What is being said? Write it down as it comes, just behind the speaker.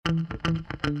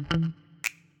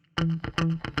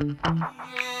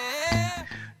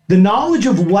The knowledge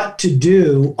of what to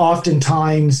do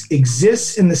oftentimes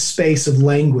exists in the space of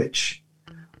language,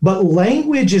 but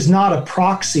language is not a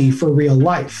proxy for real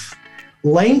life.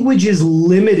 Language is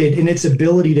limited in its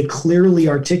ability to clearly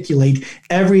articulate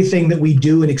everything that we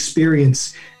do and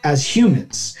experience as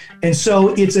humans. And so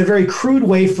it's a very crude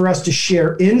way for us to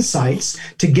share insights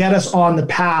to get us on the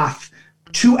path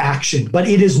to action, but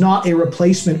it is not a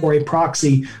replacement or a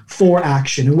proxy for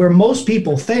action. And where most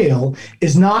people fail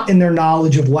is not in their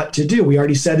knowledge of what to do. We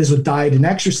already said this with diet and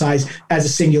exercise as a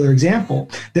singular example.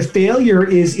 The failure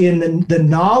is in the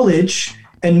knowledge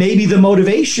and maybe the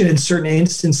motivation in certain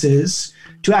instances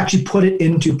to actually put it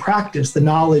into practice, the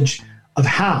knowledge of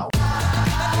how.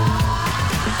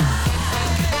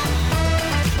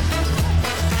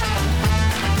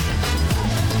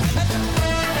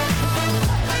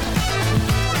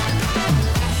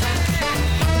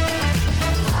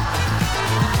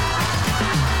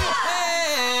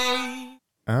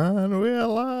 And we're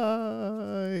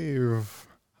live.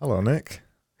 Hello, Nick.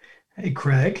 Hey,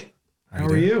 Craig. How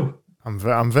are you?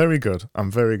 I'm very good. I'm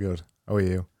very good. How are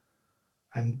you?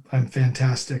 I'm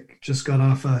fantastic. Just got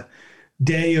off a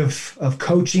day of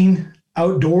coaching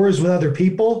outdoors with other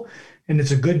people, and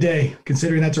it's a good day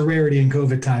considering that's a rarity in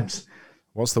COVID times.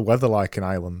 What's the weather like in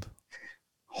Ireland?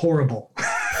 Horrible.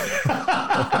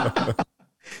 But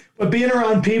being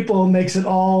around people makes it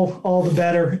all the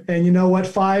better. And you know what?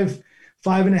 Five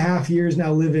and a half years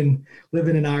now living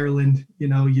in Ireland, you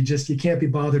know, you can't be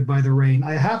bothered by the rain.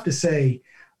 I have to say,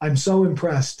 I'm so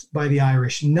impressed by the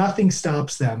Irish. Nothing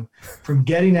stops them from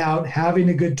getting out, having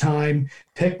a good time,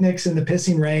 picnics in the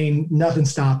pissing rain. Nothing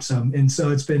stops them. And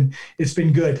so it's been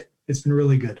good. It's been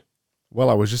really good. Well,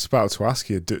 I was just about to ask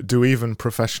you, do even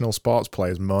professional sports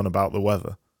players moan about the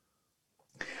weather?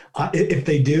 If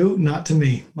they do, not to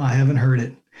me. I haven't heard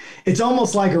it. It's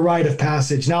almost like a rite of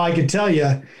passage. Now, I can tell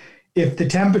you, if the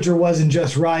temperature wasn't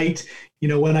just right, you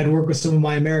know, when I'd work with some of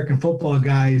my American football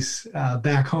guys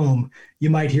back home, you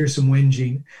might hear some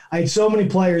whinging. I had so many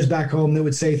players back home that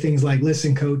would say things like,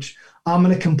 listen, coach, I'm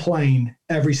going to complain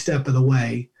every step of the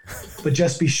way, but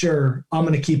just be sure I'm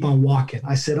going to keep on walking.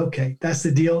 I said, okay, that's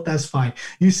the deal. That's fine.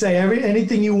 You say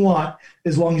anything you want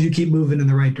as long as you keep moving in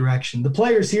the right direction. The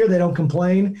players here, they don't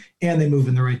complain and they move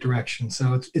in the right direction.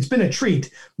 So it's been a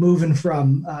treat moving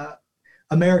from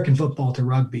American football to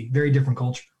rugby. Very different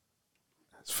culture.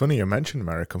 It's funny you mentioned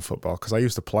American football because I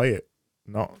used to play it.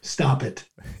 Stop it.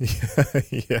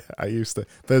 Yeah, I used to.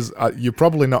 You're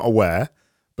probably not aware,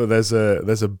 but there's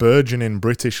a burgeoning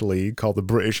British league called the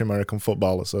British American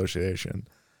Football Association.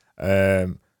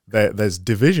 There's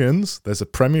divisions. There's a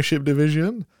Premiership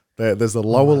division. There's the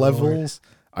lower levels.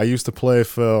 I used to play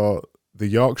for the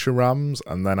Yorkshire Rams,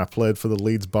 and then I played for the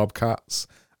Leeds Bobcats.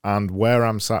 And where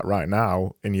I'm sat right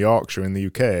now in Yorkshire in the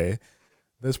UK,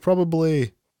 there's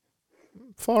probably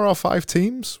 4 or 5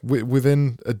 teams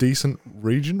within a decent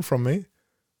region from me.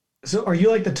 So are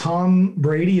you like the Tom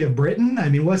Brady of Britain? I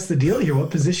mean, what's the deal here? What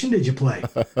position did you play?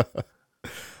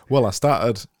 Well, I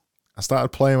started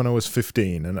playing when I was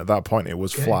 15, and at that point it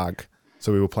was flag.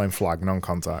 So we were playing flag,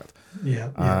 non-contact.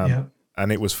 Yeah.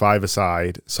 And it was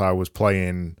 5-a-side, so I was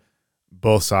playing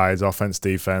both sides, offense,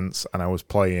 defense, and I was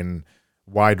playing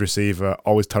wide receiver,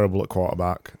 always terrible at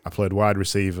quarterback. I played wide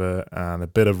receiver and a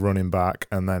bit of running back,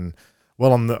 and then,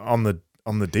 well, on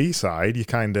the D side,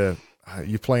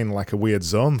 you're playing like a weird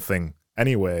zone thing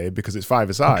anyway because it's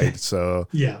 5-a-side. Okay. So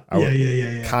yeah.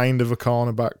 Kind of a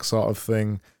cornerback sort of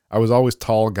thing. I was always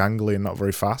tall, gangly, and not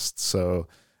very fast, so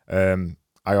I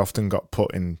often got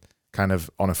put in kind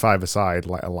of on a 5-a-side,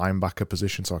 like a linebacker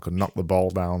position, so I could knock the ball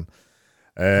down.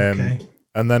 And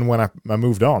then when I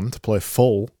moved on to play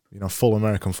full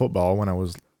American football when I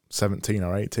was 17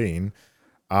 or 18,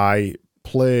 I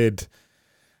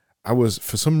was,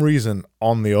 for some reason,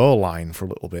 on the O-line for a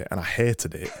little bit, and I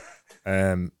hated it.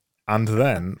 And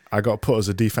then I got put as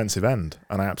a defensive end,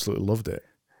 and I absolutely loved it.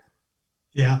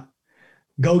 Yeah.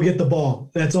 Go get the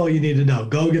ball. That's all you need to know.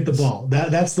 Go get the ball.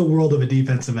 That's the world of a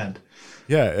defensive end.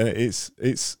 Yeah, it's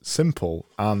simple,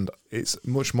 and it's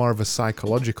much more of a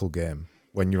psychological game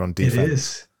when you're on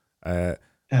defense. It is.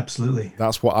 Absolutely.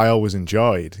 That's what I always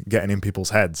enjoyed, getting in people's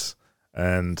heads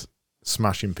and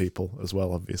smashing people as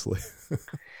well, obviously.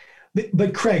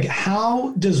 But Craig,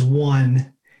 how does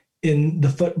one in the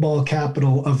football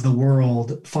capital of the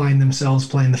world find themselves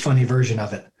playing the funny version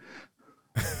of it?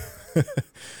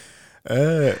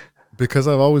 Because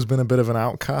I've always been a bit of an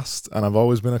outcast, and I've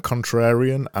always been a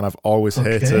contrarian, and I've always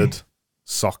hated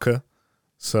soccer.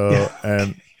 So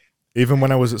Even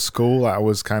when I was at school, I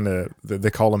was kind of,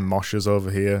 they call them moshers over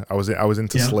here. I was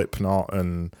into Slipknot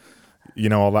and, you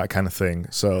know, all that kind of thing.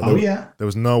 So there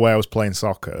was no way I was playing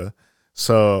soccer.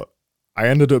 So I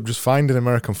ended up just finding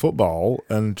American football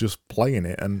and just playing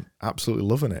it and absolutely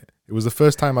loving it. It was the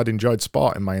first time I'd enjoyed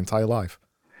sport in my entire life.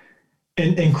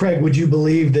 And Craig, would you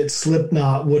believe that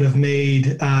Slipknot would have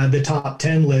made the top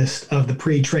 10 list of the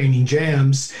pre-training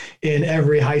jams in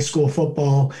every high school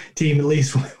football team, at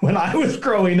least when I was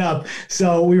growing up?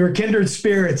 So we were kindred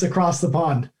spirits across the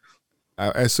pond.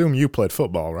 I assume you played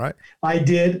football, right? I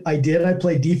did. I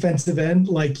played defensive end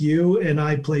like you, and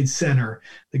I played center,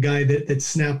 the guy that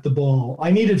snapped the ball. I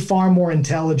needed far more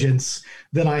intelligence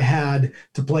than I had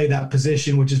to play that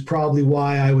position, which is probably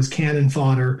why I was cannon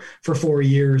fodder for 4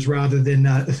 years rather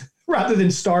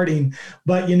than starting.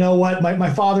 But you know what?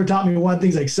 My father taught me one thing.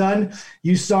 He's like, son,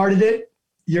 you started it,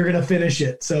 you're going to finish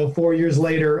it. So 4 years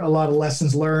later, a lot of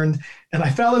lessons learned. And I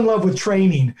fell in love with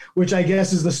training, which I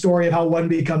guess is the story of how one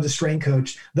becomes a strength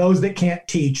coach. Those that can't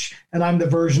teach. And I'm the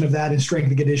version of that in strength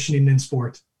and conditioning in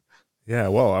sports. Yeah,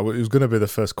 well, it was going to be the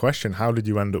first question. How did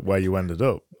you end up where you ended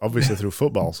up? Obviously through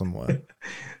football somewhere.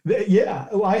 Yeah,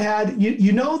 I had,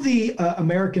 you know, the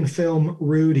American film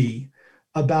Rudy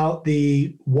about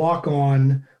the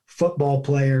walk-on football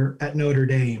player at Notre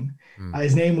Dame.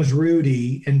 His name was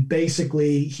Rudy, and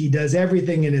basically he does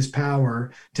everything in his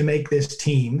power to make this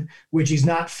team, which he's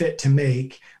not fit to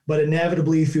make, but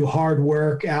inevitably through hard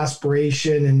work,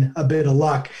 aspiration, and a bit of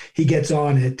luck, he gets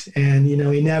on it, and, you know,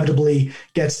 inevitably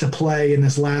gets to play in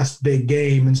this last big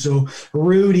game. And so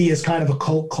Rudy is kind of a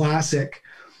cult classic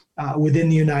within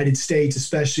the United States,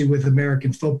 especially with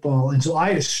American football. And so I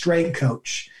had a strength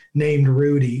coach named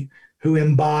Rudy who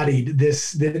embodied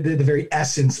the very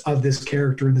essence of this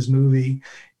character in this movie.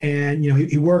 And, you know,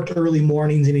 he worked early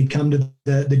mornings, and he'd come to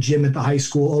the gym at the high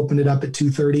school, opened it up at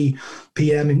 2:30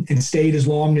 p.m. and stayed as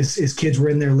long as his kids were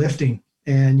in there lifting.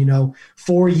 And, you know,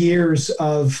 4 years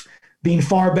of being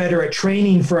far better at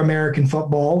training for American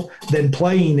football than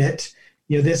playing it,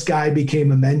 you know, this guy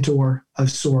became a mentor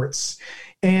of sorts.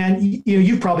 And, you know,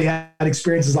 you've probably had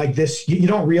experiences like this. You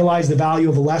don't realize the value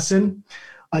of a lesson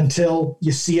until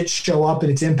you see it show up and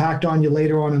its impact on you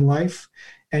later on in life.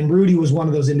 And Rudy was one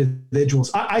of those individuals.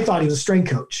 I thought he was a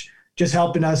strength coach, just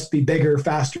helping us be bigger,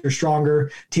 faster, stronger,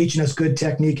 teaching us good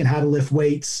technique and how to lift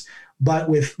weights. But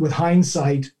with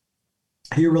hindsight,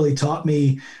 he really taught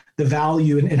me the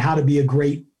value and how to be a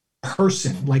great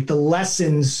person. Like the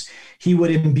lessons he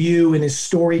would imbue in his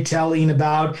storytelling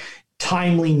about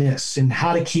timeliness and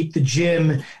how to keep the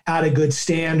gym at a good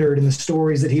standard, and the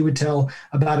stories that he would tell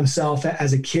about himself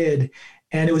as a kid.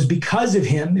 And it was because of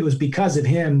him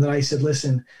that I said,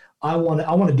 listen, I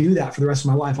want to do that for the rest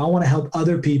of my life. I want to help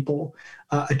other people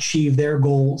achieve their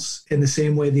goals in the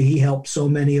same way that he helped so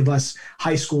many of us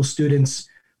high school students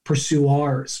pursue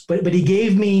ours. But he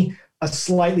gave me a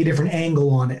slightly different angle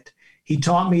on it. He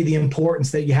taught me the importance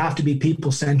that you have to be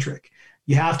people-centric.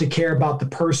 You have to care about the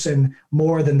person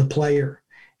more than the player.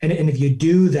 And if you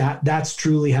do that, that's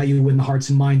truly how you win the hearts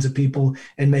and minds of people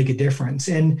and make a difference.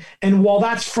 And while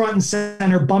that's front and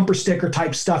center bumper sticker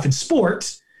type stuff in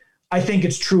sports, I think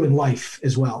it's true in life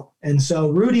as well. And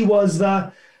so Rudy was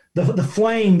the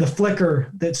flame, the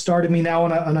flicker that started me now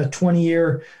on a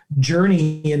 20-year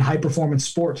journey in high performance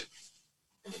sport.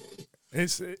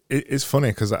 It's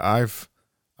funny because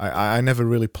I never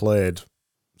really played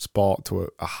sport to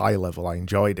a high level. I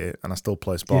enjoyed it, and I still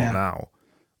play sport now.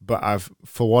 But I've,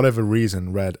 for whatever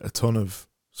reason, read a ton of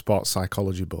sports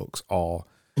psychology books. Or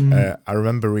I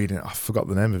remember reading, I forgot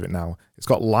the name of it now. It's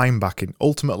got linebacking,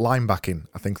 ultimate linebacking,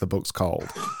 I think the book's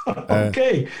called.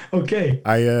 Okay.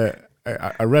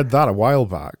 I read that a while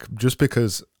back just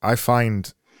because I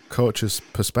find coaches'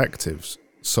 perspectives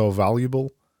so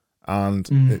valuable,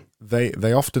 and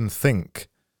they often think.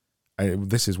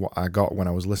 This is what I got when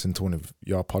I was listening to one of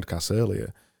your podcasts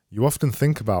earlier. You often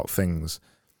think about things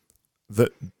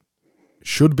that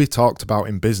should be talked about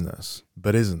in business,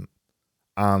 but isn't.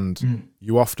 And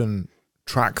you often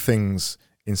track things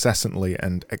incessantly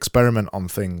and experiment on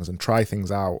things and try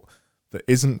things out that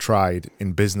isn't tried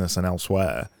in business and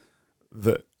elsewhere,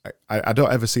 that I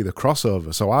don't ever see the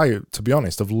crossover. So I, to be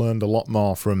honest, have learned a lot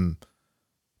more from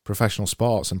professional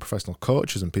sports and professional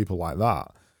coaches and people like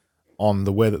that on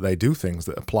the way that they do things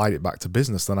that applied it back to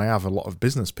business than I have a lot of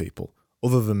business people,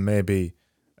 other than maybe,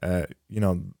 the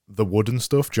Wooden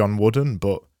stuff, John Wooden,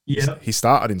 but he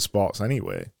started in sports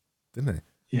anyway, didn't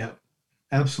he? Yeah,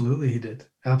 absolutely he did.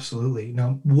 Absolutely.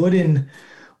 Now, Wooden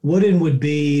would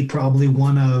be probably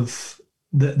one of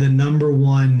the number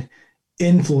one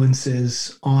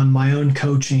influences on my own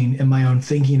coaching and my own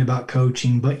thinking about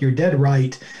coaching. But you're dead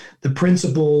right. The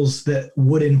principles that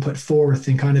Wooden put forth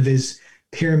in kind of his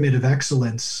pyramid of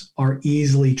excellence are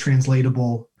easily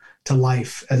translatable to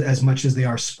life as much as they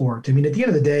are sport. I mean, at the end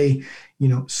of the day,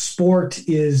 sport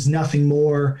is nothing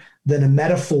more than a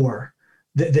metaphor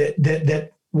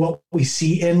that what we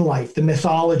see in life, the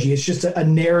mythology. It's just a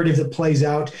narrative that plays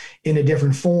out in a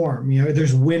different form.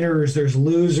 There's winners, there's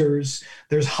losers,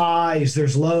 there's highs,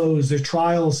 there's lows, there's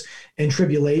trials and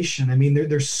tribulation. I mean,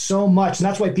 there's so much. And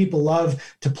that's why people love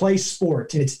to play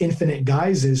sport in its infinite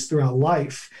guises throughout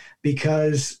life,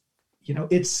 because,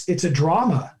 it's a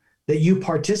drama that you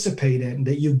participate in,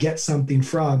 that you get something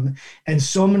from. And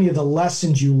so many of the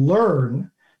lessons you learn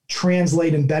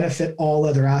translate and benefit all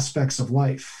other aspects of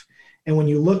life. And when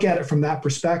you look at it from that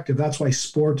perspective, that's why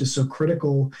sport is so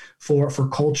critical for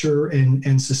culture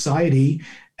and society,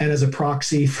 and as a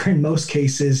proxy for, in most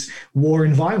cases, war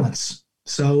and violence.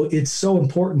 So it's so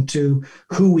important to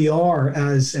who we are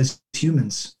as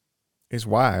humans. It's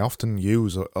why I often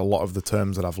use a lot of the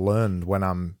terms that I've learned when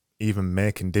I'm even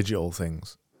making digital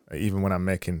things, even when I'm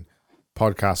making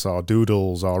podcasts or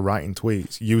doodles or writing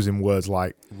tweets, using words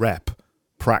like rep,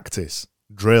 practice,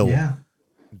 drill. Yeah.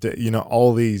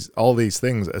 All these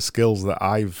things are skills that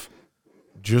I've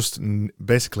just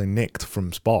basically nicked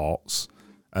from sports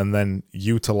and then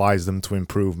utilize them to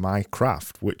improve my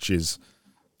craft, which is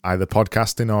either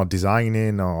podcasting or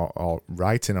designing or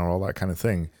writing or all that kind of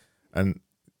thing. And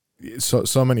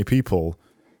so many people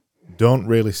don't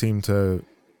really seem to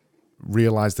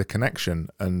realize the connection,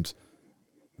 and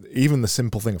even the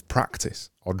simple thing of practice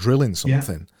or drilling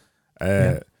something.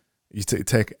 You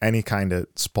take any kind of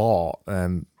sport.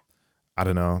 I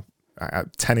don't know.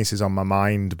 Tennis is on my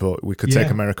mind, but we could take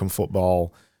American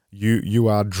football. You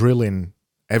are drilling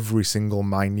every single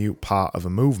minute part of a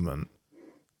movement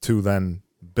to then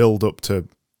build up to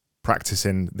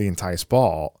practicing the entire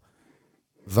sport.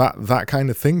 That kind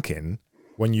of thinking,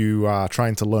 when you are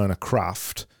trying to learn a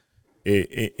craft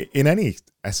in any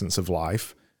essence of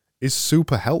life, is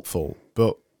super helpful.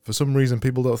 But for some reason,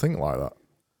 people don't think like that.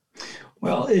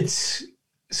 Well, it's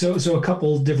so a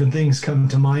couple different things come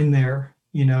to mind there.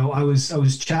 I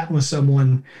was chatting with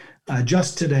someone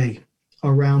just today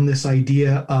around this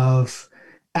idea of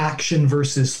action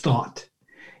versus thought.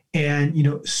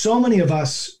 And, so many of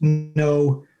us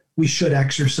know we should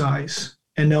exercise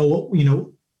and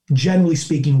know, generally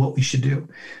speaking, what we should do.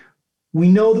 We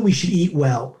know that we should eat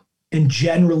well. And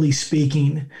generally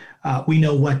speaking, we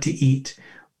know what to eat.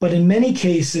 But in many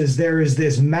cases, there is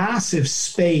this massive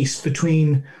space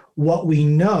between what we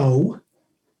know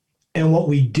and what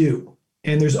we do.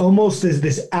 And there's almost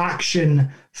this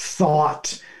action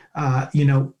thought,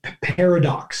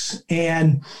 paradox.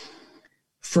 And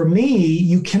for me,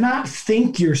 you cannot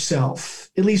think yourself,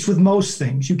 at least with most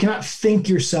things, you cannot think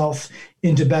yourself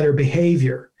into better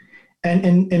behavior.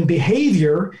 And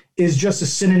behavior is just a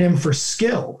synonym for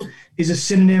skill, is a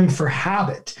synonym for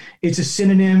habit. It's a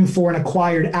synonym for an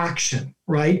acquired action,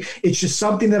 right? It's just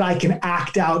something that I can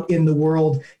act out in the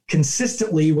world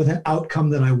consistently with an outcome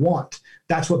that I want.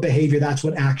 That's what behavior, that's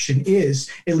what action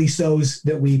is, at least those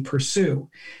that we pursue.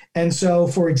 And so,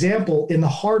 for example, in the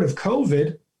heart of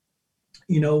COVID,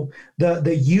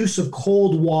 the use of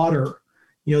cold water,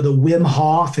 the Wim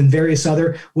Hof and various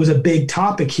other was a big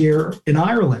topic here in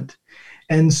Ireland.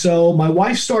 And so my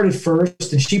wife started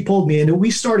first and she pulled me in and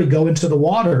we started going to the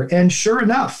water. And sure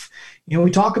enough,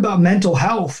 we talk about mental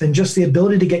health and just the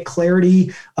ability to get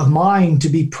clarity of mind, to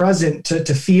be present,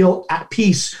 to feel at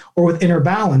peace or with inner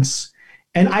balance.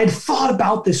 And I'd thought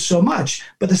about this so much,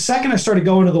 but the second I started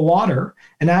going to the water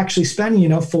and actually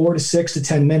spending, 4 to 6 to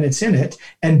 10 minutes in it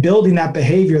and building that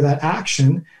behavior, that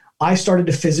action, I started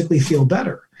to physically feel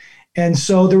better. And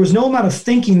so there was no amount of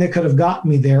thinking that could have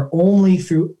gotten me there, only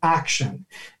through action.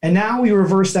 And now we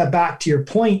reverse that back to your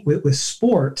point with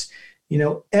sport.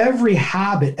 Every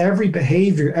habit, every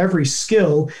behavior, every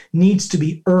skill needs to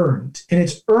be earned. And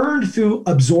it's earned through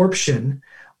absorption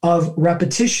of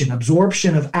repetition,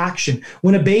 absorption of action.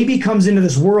 When a baby comes into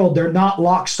this world, they're not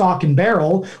lock, stock, and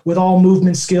barrel with all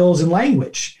movement skills and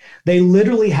language. They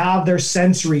literally have their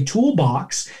sensory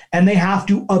toolbox and they have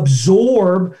to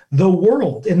absorb the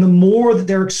world. And the more that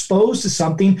they're exposed to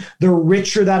something, the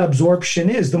richer that absorption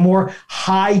is, the more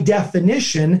high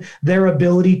definition their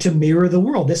ability to mirror the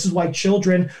world. This is why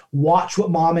children watch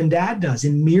what mom and dad does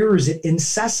and mirrors it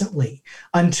incessantly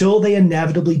until they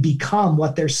inevitably become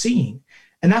what they're seeing.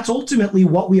 And that's ultimately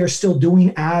what we are still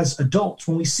doing as adults.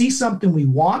 When we see something we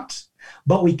want,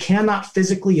 but we cannot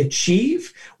physically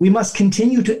achieve, we must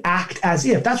continue to act as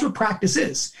if. That's what practice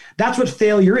is. That's what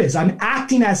failure is. I'm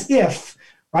acting as if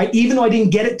right? Even though I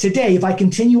didn't get it today, if I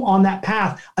continue on that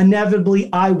path, inevitably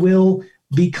I will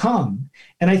become.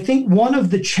 And I think one of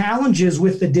the challenges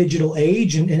with the digital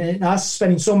age and us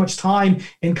spending so much time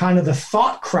in kind of the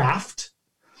thought craft,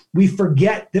 we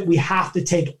forget that we have to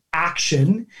take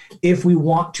action if we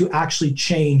want to actually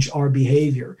change our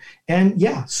behavior. And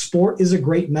yeah, sport is a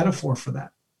great metaphor for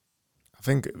that. I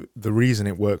think the reason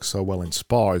it works so well in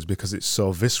sport is because it's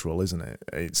so visceral, isn't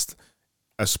it?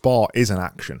 A sport is an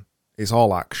action. It's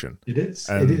all action. It is.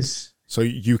 And it is. So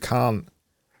you can't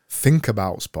think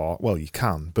about sport. Well, you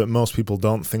can, but most people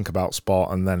don't think about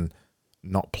sport and then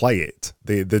not play it.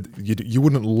 You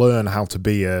wouldn't learn how to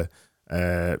be a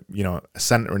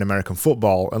center in American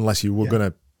football unless you were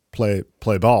going to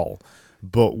play ball.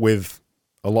 But with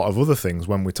a lot of other things,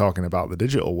 when we're talking about the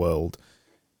digital world,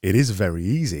 it is very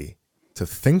easy to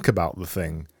think about the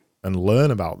thing and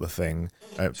learn about the thing.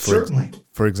 Certainly.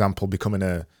 For example,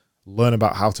 learn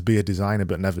about how to be a designer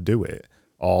but never do it,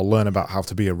 or learn about how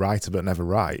to be a writer but never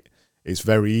write. It's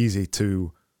very easy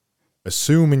to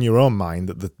assume in your own mind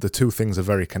that the two things are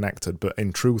very connected, but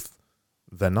in truth,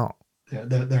 they're not.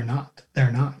 They're not.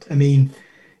 They're not. I mean,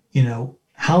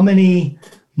 how many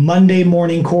Monday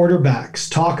morning quarterbacks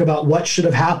talk about what should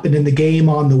have happened in the game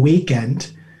on the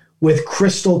weekend with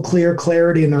crystal clear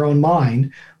clarity in their own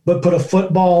mind, but put a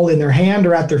football in their hand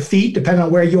or at their feet, depending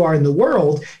on where you are in the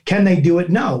world. Can they do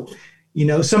it? No.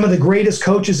 Some of the greatest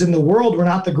coaches in the world were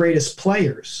not the greatest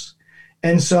players.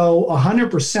 And so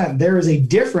 100%, there is a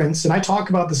difference, and I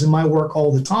talk about this in my work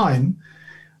all the time,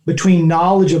 between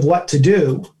knowledge of what to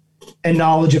do and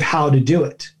knowledge of how to do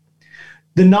it.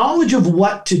 The knowledge of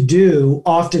what to do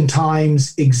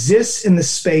oftentimes exists in the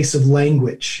space of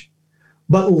language,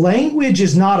 but language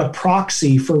is not a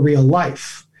proxy for real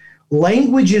life.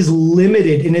 Language is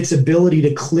limited in its ability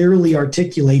to clearly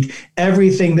articulate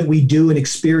everything that we do and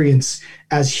experience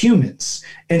as humans.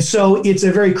 And so it's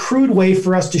a very crude way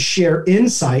for us to share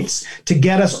insights to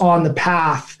get us on the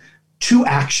path to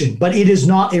action, but it is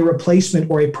not a replacement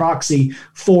or a proxy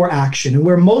for action. And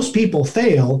where most people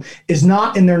fail is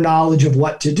not in their knowledge of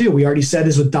what to do. We already said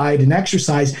this with diet and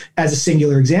exercise as a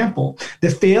singular example. The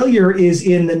failure is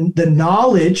in the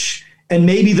knowledge and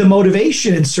maybe the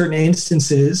motivation in certain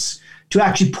instances to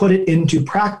actually put it into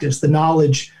practice, the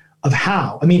knowledge of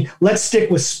how. I mean, let's stick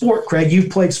with sport, Craig.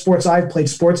 You've played sports, I've played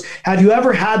sports. Have you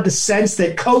ever had the sense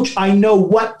that, Coach, I know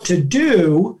what to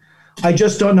do, I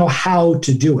just don't know how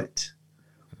to do it?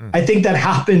 I think that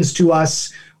happens to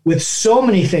us with so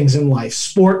many things in life,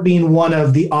 sport being one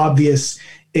of the obvious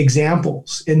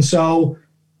examples. And so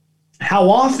how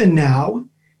often now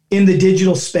in the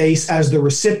digital space as the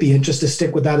recipient, just to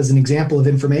stick with that as an example of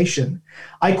information,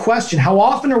 I question how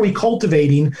often are we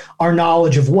cultivating our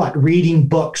knowledge of what? Reading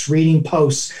books, reading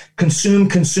posts, consume,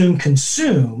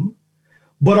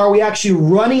 but are we actually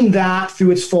running that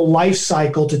through its full life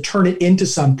cycle to turn it into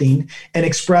something and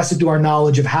express it to our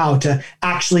knowledge of how to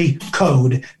actually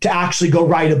code, to actually go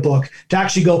write a book, to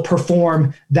actually go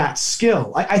perform that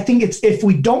skill? I think it's if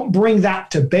we don't bring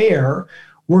that to bear,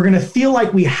 we're going to feel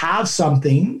like we have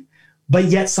something, but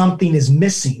yet something is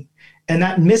missing. And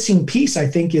that missing piece, I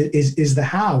think, is the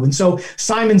how. And so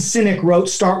Simon Sinek wrote,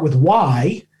 start with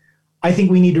why. I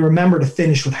think we need to remember to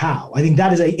finish with how. I think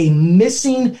that is a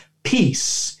missing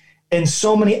piece in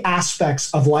so many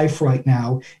aspects of life right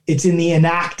now. It's in the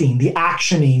enacting, the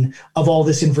actioning of all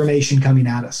this information coming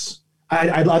at us.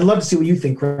 I'd love to see what you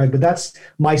think, Craig, but that's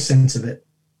my sense of it.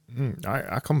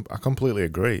 I completely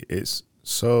agree. It's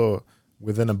so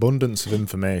with an abundance of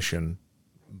information,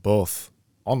 both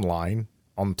online,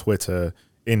 on Twitter,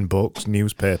 in books,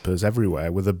 newspapers,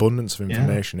 everywhere, with abundance of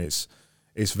information, it's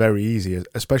very easy,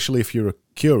 especially if you're a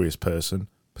curious person,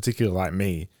 particularly like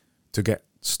me, to get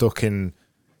stuck in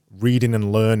reading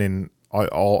and learning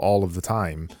all of the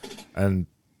time. And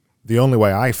the only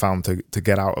way I found to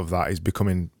get out of that is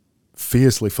becoming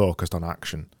fiercely focused on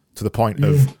action, to the point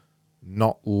of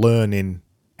not learning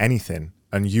anything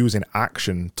and using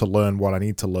action to learn what I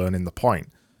need to learn in the point.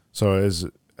 So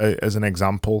as an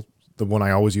example, the one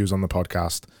I always use on the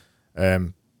podcast,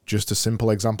 just a simple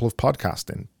example of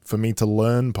podcasting. For me to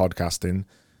learn podcasting,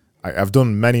 I've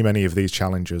done many of these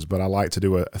challenges, but I like to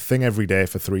do a thing every day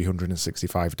for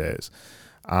 365 days.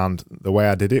 And the way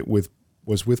I did it was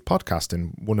with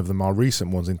podcasting, one of the more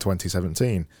recent ones in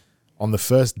 2017. On the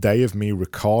first day of me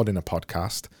recording a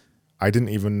podcast, I didn't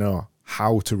even know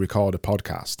how to record a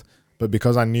podcast. But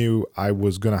because I knew I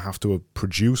was going to have to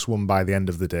produce one by the end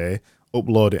of the day,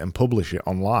 upload it and publish it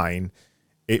online,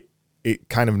 it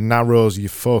kind of narrows your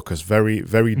focus very,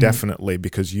 very definitely,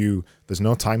 because there's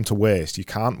no time to waste. You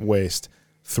can't waste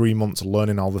 3 months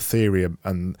learning all the theory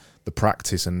and the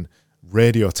practice and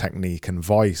radio technique and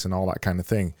voice and all that kind of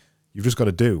thing. You've just got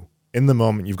to do. In the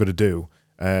moment, you've got to do.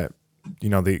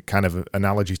 The kind of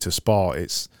analogy to sport,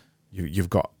 it's you've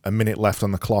got a minute left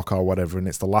on the clock or whatever, and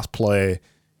it's the last play.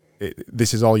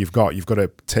 This is all you've got. You've got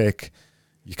to take.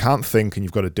 You can't think, and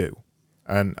you've got to do.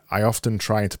 And I often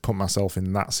try to put myself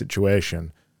in that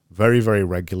situation very, very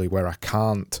regularly, where I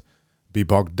can't be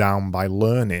bogged down by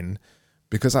learning,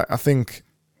 because I think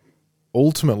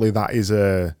ultimately that is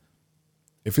it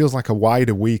feels like a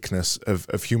wider weakness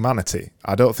of humanity.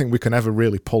 I don't think we can ever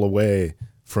really pull away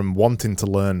from wanting to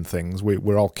learn things.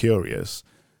 We're all curious.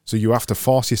 So you have to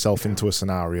force yourself into a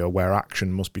scenario where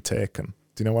action must be taken.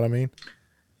 Do you know what I mean?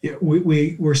 Yeah,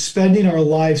 we're spending our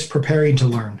lives preparing to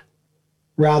learn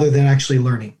rather than actually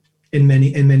learning in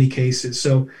many cases.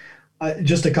 So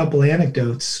just a couple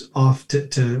anecdotes off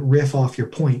to riff off your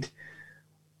point.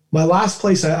 My last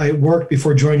place I worked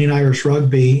before joining Irish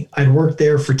Rugby, I'd worked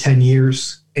there for 10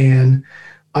 years, and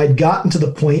I'd gotten to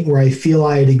the point where I feel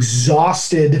I had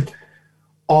exhausted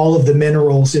all of the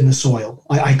minerals in the soil.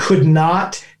 I could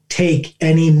not take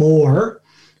any more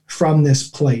from this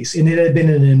place, and it had been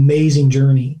an amazing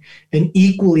journey. And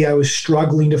equally, I was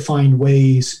struggling to find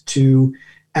ways to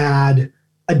add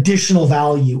additional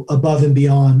value above and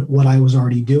beyond what I was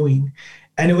already doing.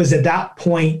 And it was at that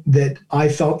point that I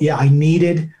felt, I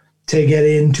needed to get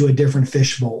into a different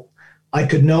fishbowl. I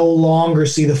could no longer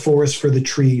see the forest for the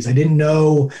trees. I didn't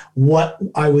know what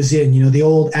I was in. The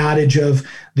old adage of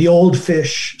the old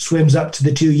fish swims up to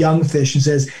the two young fish and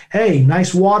says, "Hey,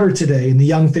 nice water today." And the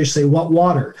young fish say, "What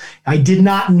water?" I did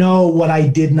not know what I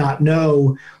did not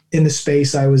know in the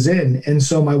space I was in. And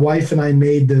so my wife and I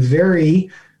made the very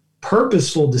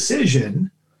purposeful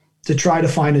decision to try to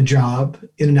find a job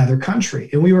in another country.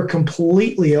 And we were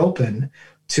completely open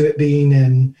to it being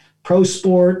in pro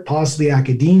sport, possibly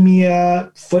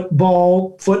academia,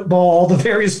 football, all the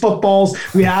various footballs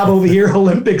we have over here,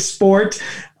 Olympic sport.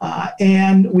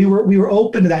 And we were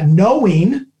open to that,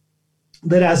 knowing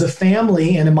that as a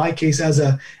family, and in my case, as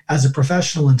a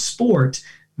professional in sport,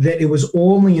 that it was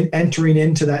only in entering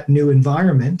into that new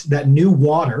environment, that new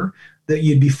water, that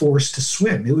you'd be forced to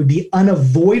swim. It would be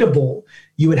unavoidable.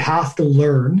 You would have to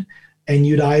learn, and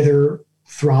you'd either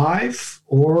thrive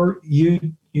or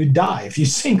you'd die if you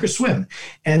sink or swim.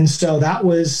 And so that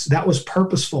was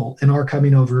purposeful in our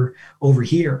coming over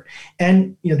here.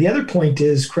 And the other point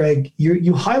is, Craig,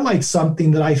 you highlight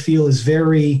something that I feel is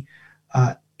very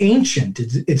ancient.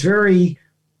 It's very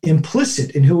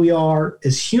implicit in who we are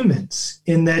as humans,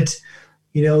 in that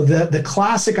the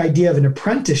classic idea of an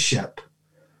apprenticeship.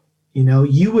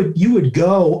 You would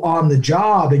go on the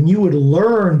job and you would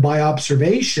learn by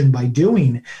observation, by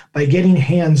doing, by getting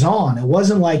hands-on. It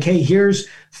wasn't like, hey, here's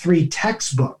 3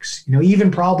 textbooks.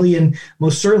 Even probably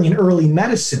most certainly in early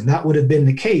medicine, that would have been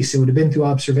the case. It would have been through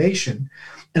observation.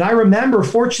 And I remember,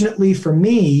 fortunately for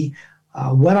me,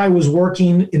 when I was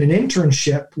working in an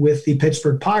internship with the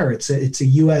Pittsburgh Pirates, it's a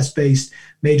U.S.-based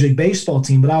Major League Baseball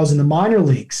team, but I was in the minor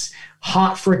leagues.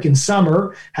 Hot frickin'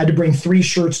 summer, had to bring 3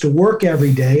 shirts to work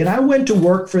every day. And I went to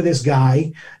work for this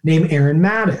guy named Aaron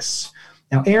Mattis.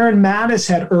 Now, Aaron Mattis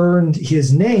had earned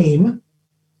his name,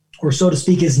 or so to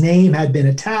speak, his name had been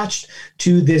attached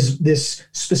to this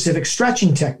specific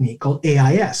stretching technique called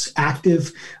AIS,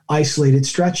 active isolated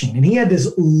stretching. And he had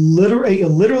this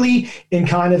literally in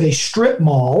kind of a strip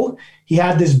mall, he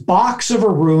had this box of a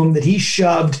room that he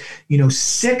shoved,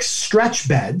 6 stretch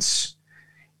beds.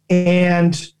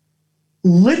 And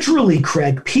literally,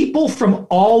 Craig, people from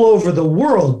all over the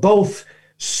world, both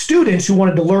students who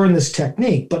wanted to learn this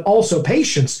technique, but also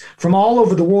patients from all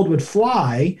over the world would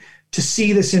fly to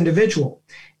see this individual.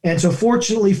 And so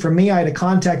fortunately for me, I had a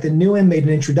contact that knew him, made an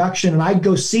introduction, and I'd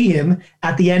go see him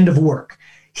at the end of work.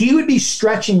 He would be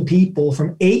stretching people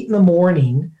from 8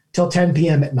 a.m. till 10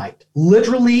 p.m. at night,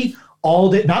 literally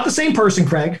all day. Not the same person,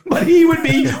 Craig, but he would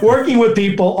be working with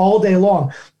people all day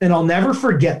long. And I'll never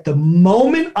forget the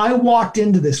moment I walked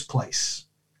into this place.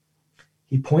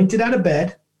 He pointed at a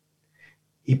bed.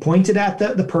 He pointed at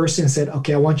the person and said,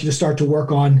 "Okay, I want you to start to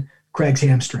work on Craig's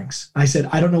hamstrings." I said,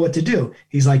 "I don't know what to do."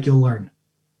 He's like, "You'll learn."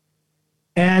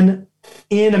 And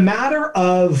in a matter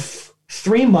of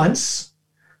 3 months,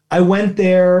 I went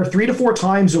there 3 to 4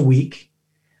 times a week.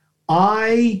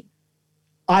 I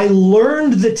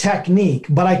learned the technique,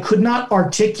 but I could not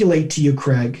articulate to you,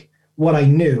 Craig, what I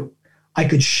knew. I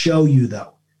could show you,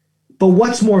 though. But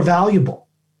what's more valuable?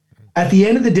 At the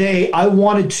end of the day, I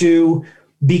wanted to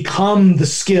become the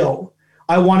skill.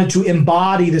 I wanted to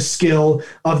embody the skill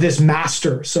of this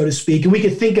master, so to speak. And we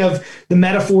could think of the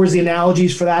metaphors, the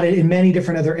analogies for that in many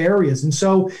different other areas. And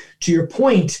so, to your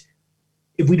point,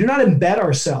 if we do not embed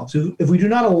ourselves, if we do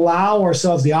not allow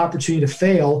ourselves the opportunity to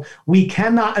fail, we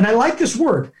cannot, and I like this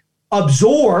word,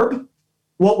 absorb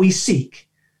what we seek,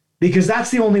 because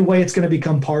that's the only way it's going to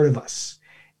become part of us.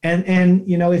 And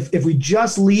you know, if we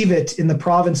just leave it in the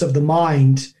province of the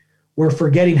mind, we're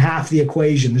forgetting half the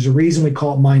equation. There's a reason we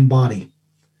call it mind-body.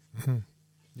 Mm-hmm.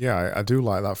 Yeah, I do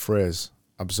like that phrase,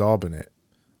 absorbing it.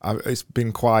 It's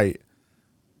been quite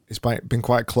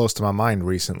close to my mind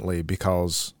recently,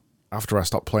 because after I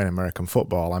stopped playing American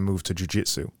football, I moved to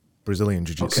jiu-jitsu, Brazilian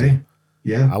jiu-jitsu. Okay.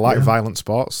 Yeah. I like violent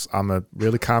sports. I'm a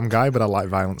really calm guy, but I like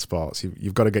violent sports.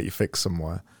 You've got to get your fix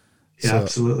somewhere. Yeah,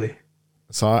 absolutely.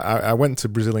 So I went to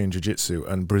Brazilian jiu-jitsu,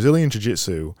 and Brazilian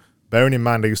jiu-jitsu, bearing in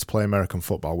mind I used to play American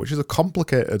football, which is a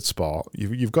complicated sport.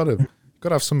 You've got to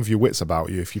have some of your wits about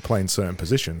you if you play in certain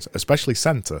positions, especially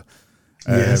center.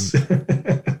 Yes.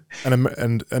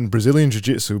 and Brazilian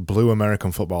jiu-jitsu blew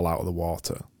American football out of the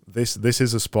water. This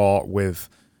is a sport with,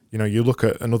 you know, you look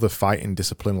at another fighting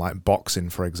discipline like boxing,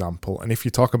 for example, and if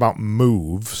you talk about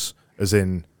moves, as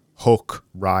in hook,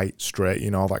 right, straight,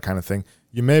 you know, all that kind of thing,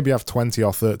 you maybe have 20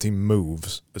 or 30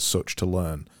 moves as such to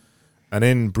learn. And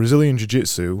in Brazilian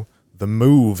jiu-jitsu, the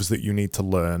moves that you need to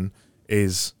learn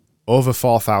is over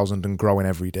 4,000 and growing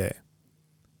every day.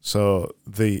 So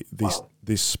the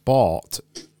sport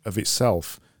of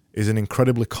itself is an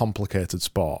incredibly complicated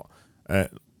sport,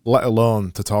 let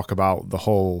alone to talk about the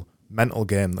whole mental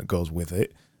game that goes with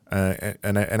it,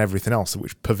 and everything else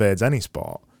which pervades any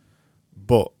sport.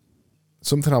 But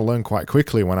something I learned quite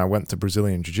quickly when I went to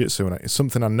Brazilian jiu-jitsu, and it's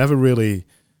something I never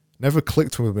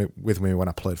clicked with me when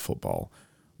I played football,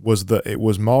 was that it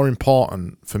was more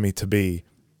important for me to be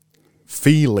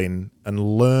feeling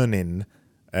and learning,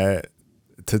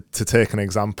 to take an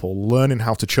example, learning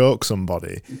how to choke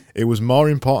somebody. It was more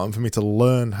important for me to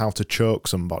learn how to choke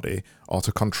somebody, or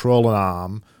to control an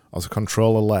arm, or to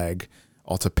control a leg,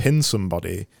 or to pin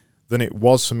somebody, than it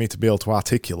was for me to be able to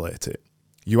articulate it.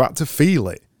 You had to feel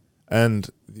it. And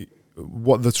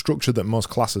what the structure that most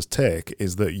classes take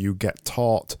is that you get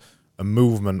taught a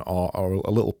movement or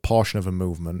a little portion of a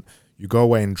movement, you go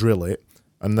away and drill it,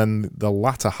 and then the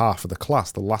latter half of the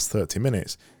class, the last 30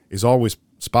 minutes, is always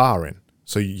sparring.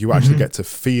 So you actually get to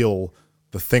feel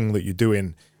the thing that you're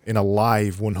doing in a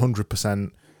live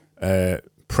 100%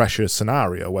 pressure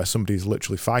scenario where somebody's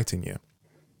literally fighting you.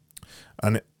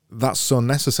 And that's so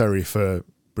necessary for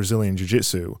Brazilian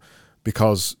jiu-jitsu,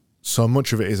 because so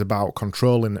much of it is about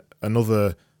controlling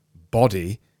another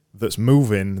body that's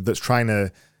moving, that's trying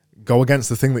to go against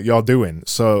the thing that you're doing.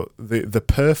 So the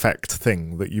perfect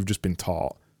thing that you've just been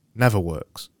taught never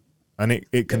works. And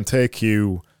it can take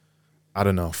you, I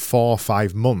don't know, 4 or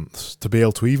 5 months to be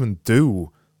able to even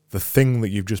do the thing that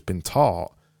you've just been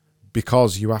taught,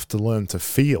 because you have to learn to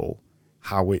feel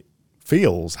how it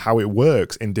feels, how it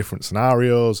works in different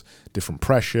scenarios, different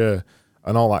pressure,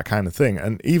 and all that kind of thing.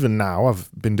 And even now, I've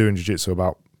been doing jiu-jitsu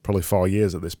about probably 4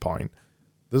 years at this point.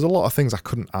 There's a lot of things I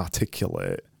couldn't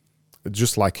articulate,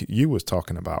 just like you was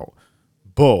talking about.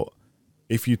 But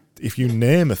if you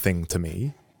name a thing to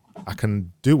me, I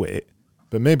can do it,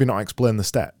 but maybe not explain the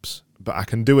steps. But I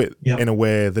can do it in a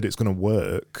way that it's going to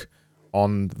work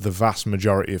on the vast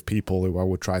majority of people who I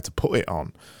would try to put it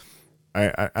on.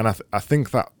 I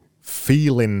think that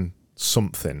feeling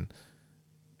something,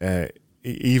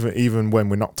 even when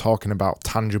we're not talking about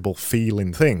tangible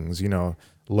feeling things, you know,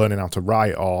 learning how to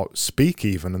write or speak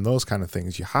even, and those kind of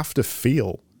things, you have to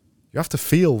feel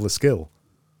the skill.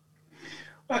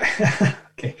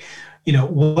 Okay. You know,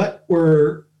 what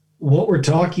we're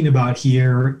talking about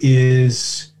here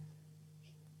is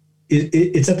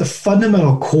it's at the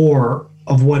fundamental core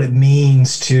of what it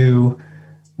means to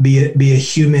be a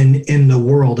human in the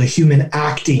world, a human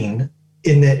acting,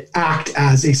 in that act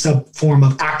as a sub form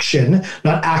of action,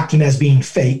 not acting as being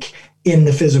fake in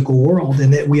the physical world,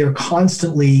 and that we are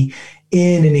constantly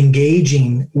in and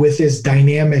engaging with this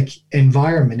dynamic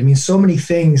environment. I mean, so many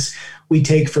things we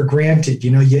take for granted. You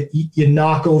know, you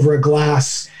knock over a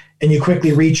glass and you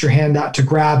quickly reach your hand out to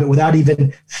grab it without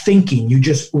even thinking. You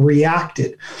just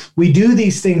reacted. We do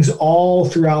these things all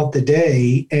throughout the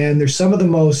day, and there's some of the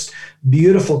most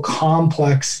beautiful,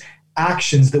 complex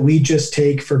actions that we just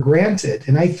take for granted.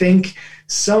 And I think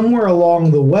somewhere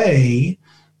along the way,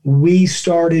 we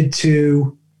started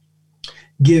to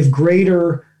give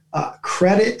greater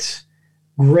credit,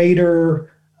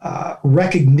 greater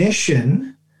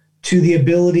recognition to the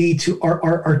ability to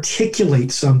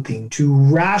articulate something, to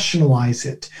rationalize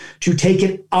it, to take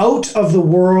it out of the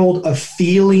world of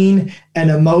feeling and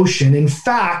emotion. In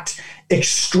fact,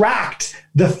 extract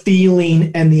the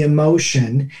feeling and the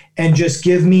emotion and just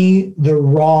give me the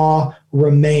raw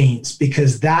remains,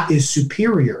 because that is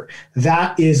superior.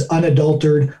 That is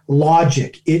unadulterated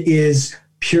logic. It is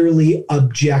purely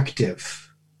objective.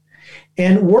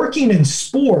 And working in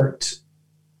sport,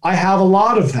 I have a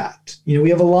lot of that. We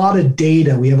have a lot of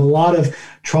data. We have a lot of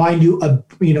trying to,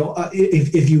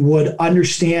 if you would,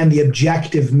 understand the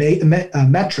objective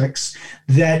metrics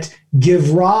that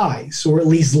give rise, or at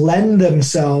least lend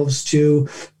themselves to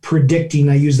predicting,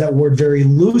 I use that word very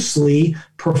loosely,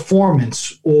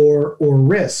 performance or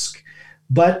risk.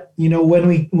 But,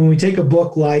 when we take a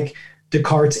book like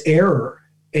Descartes' Error,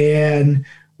 and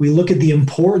we look at the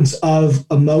importance of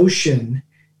emotion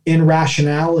in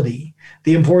rationality,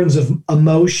 the importance of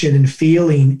emotion and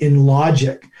feeling in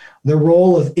logic, the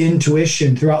role of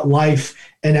intuition throughout life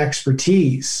and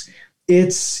expertise,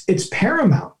 it's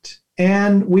paramount.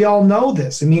 And we all know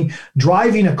this. I mean,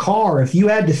 driving a car, if you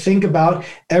had to think about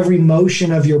every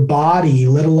motion of your body,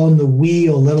 let alone the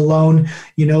wheel, let alone,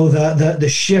 the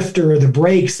shifter, the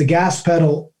brakes, the gas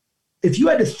pedal, if you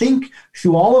had to think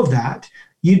through all of that,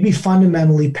 you'd be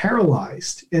fundamentally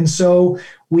paralyzed. And so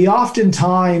we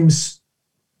oftentimes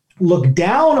look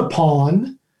down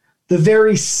upon the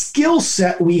very skill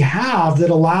set we have that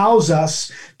allows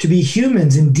us to be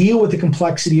humans and deal with the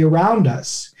complexity around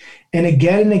us. And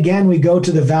again, we go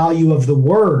to the value of the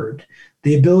word,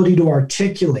 the ability to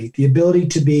articulate, the ability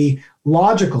to be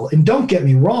logical. And don't get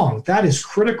me wrong, that is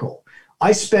critical.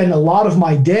 I spend a lot of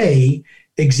my day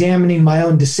examining my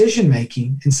own decision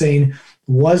making and saying,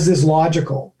 was this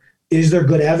logical? Is there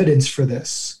good evidence for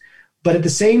this? But at the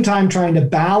same time, trying to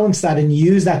balance that and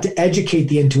use that to educate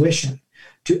the intuition,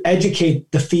 to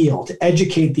educate the feel, to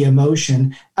educate the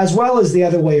emotion, as well as the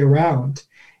other way around.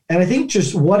 And I think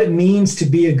just what it means to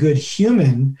be a good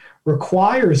human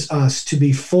requires us to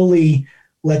be fully,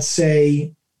 let's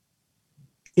say,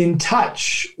 in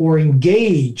touch or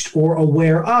engaged or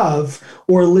aware of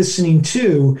or listening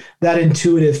to that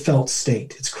intuitive felt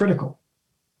state. It's critical.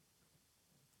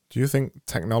 Do you think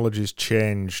technology's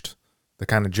changed the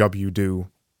kind of job you do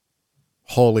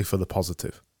wholly for the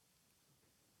positive?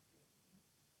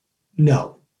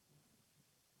 No.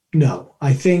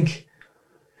 I think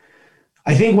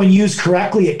when used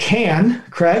correctly, it can,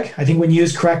 Craig. I think when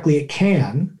used correctly, it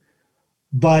can.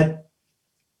 But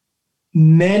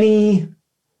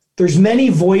there's many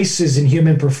voices in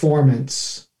human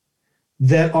performance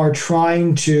that are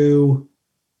trying to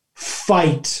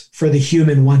fight for the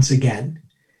human once again,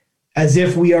 as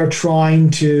if we are trying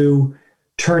to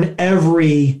turn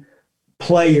every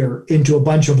player into a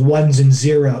bunch of ones and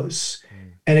zeros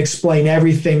and explain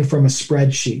everything from a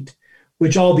spreadsheet,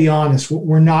 which I'll be honest,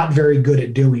 we're not very good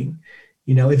at doing.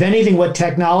 If anything, what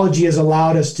technology has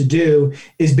allowed us to do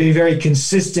is be very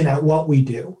consistent at what we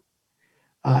do.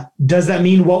 Does that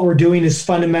mean what we're doing is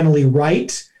fundamentally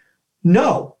right?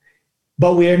 No.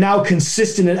 But we are now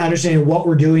consistent in understanding what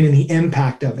we're doing and the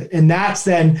impact of it. And that's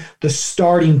then the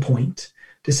starting point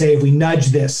to say, if we nudge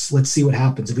this, let's see what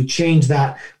happens. If we change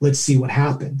that, let's see what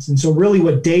happens. And so really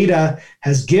what data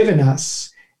has given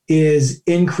us is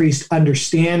increased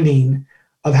understanding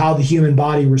of how the human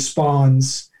body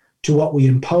responds to what we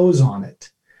impose on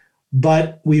it.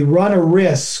 But we run a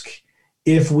risk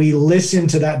if we listen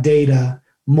to that data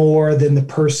more than the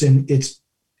person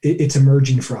it's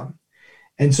emerging from.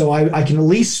 And so I can at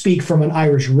least speak from an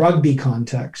Irish rugby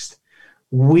context.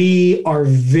 We are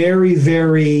very,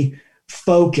 very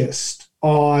focused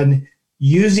on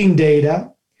using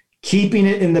data, keeping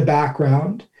it in the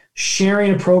background,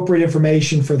 sharing appropriate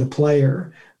information for the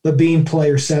player, but being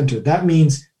player-centered. That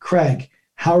means, Craig,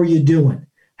 how are you doing?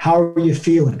 How are you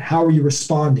feeling? How are you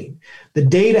responding? The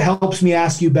data helps me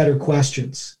ask you better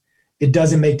questions. It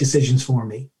doesn't make decisions for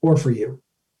me or for you.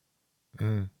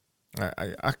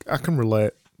 I can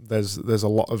relate. There's a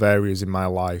lot of areas in my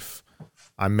life.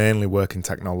 I mainly work in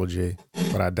technology,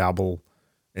 but I dabble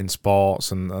in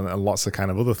sports and lots of kind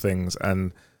of other things.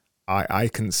 And I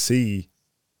can see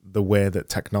the way that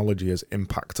technology has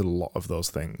impacted a lot of those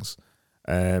things.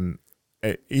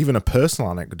 Even a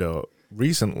personal anecdote,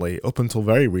 recently, up until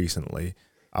very recently,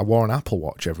 I wore an Apple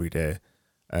Watch every day.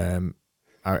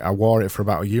 I wore it for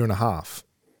about 1.5 years,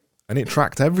 and it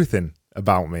tracked everything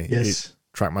about me. Yes. It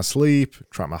tracked my sleep,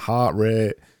 tracked my heart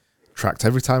rate, tracked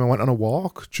every time I went on a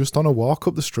walk, just on a walk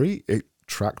up the street, it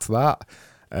tracked that.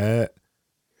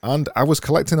 And I was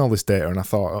collecting all this data, and I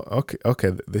thought,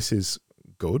 okay, this is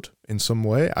good in some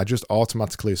way. I just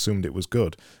automatically assumed it was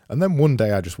good. And then one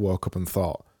day I just woke up and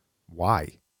thought,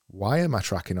 why? Why am I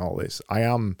tracking all this? I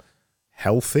am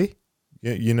healthy. I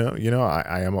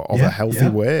am of a healthy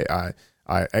weight. I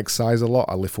exercise a lot.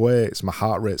 I lift weights. My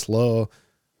heart rate's low.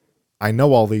 I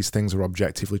know all these things are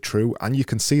objectively true, and you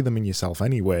can see them in yourself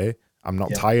anyway. I'm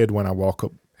not tired when I walk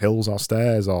up hills or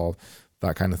stairs or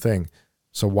that kind of thing.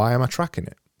 So why am I tracking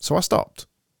it? So I stopped.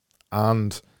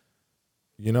 And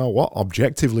you know what?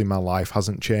 Objectively, my life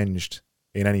hasn't changed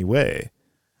in any way.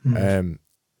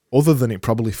 Other than it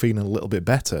probably feeling a little bit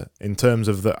better in terms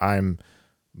of that I'm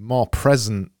more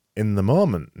present in the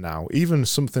moment now. Even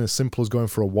something as simple as going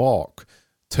for a walk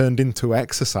turned into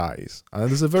exercise. And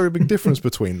there's a very big difference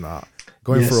between that.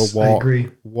 Going for a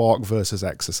walk versus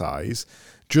exercise.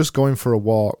 Just going for a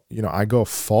walk, you know, I go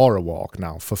for a walk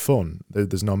now for fun.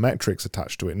 There's no metrics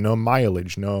attached to it, no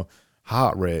mileage, no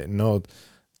heart rate, no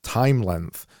time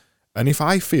length. And if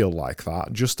I feel like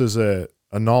that, just as a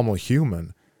normal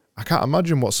human, I can't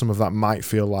imagine what some of that might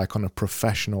feel like on a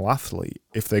professional athlete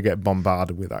if they get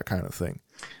bombarded with that kind of thing.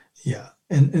 Yeah.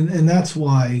 And that's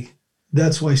why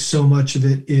so much of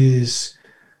it is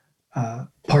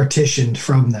partitioned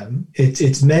from them.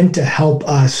 It's meant to help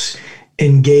us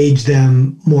engage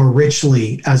them more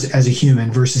richly as a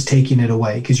human versus taking it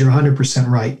away. Because you're 100%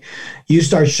 right. You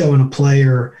start showing a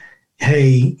player,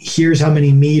 hey, here's how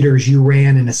many meters you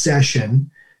ran in a session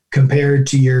compared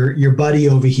to your buddy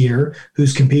over here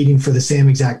who's competing for the same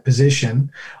exact position.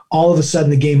 All of a sudden,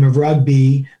 the game of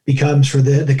rugby becomes, for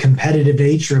the competitive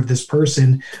nature of this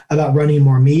person, about running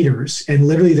more meters. And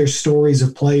literally, there's stories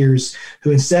of players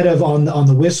who, instead of on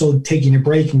the whistle taking a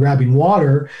break and grabbing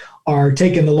water, are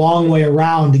taking the long way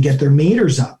around to get their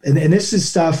meters up. And this is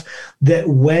stuff that,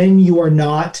 when you are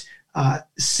not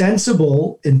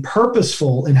sensible and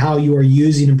purposeful in how you are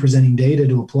using and presenting data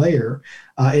to a player,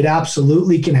 it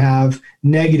absolutely can have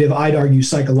negative, I'd argue,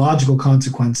 psychological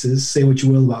consequences. Say what you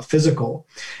will about physical.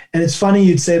 And it's funny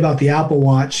you'd say about the Apple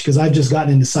Watch, because I've just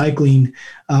gotten into cycling,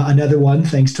 another one,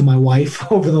 thanks to my wife,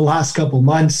 over the last couple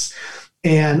months.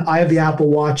 And I have the Apple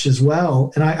Watch as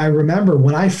well. And I remember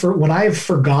when I have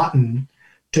forgotten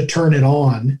to turn it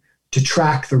on to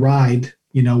track the ride,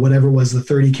 you know, whatever was the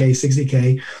 30K,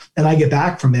 60K, and I get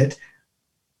back from it,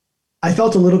 I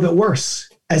felt a little bit worse,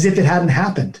 as if it hadn't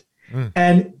happened.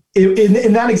 And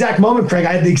in that exact moment, Craig,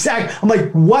 I'm like,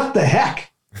 what the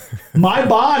heck? My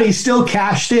body still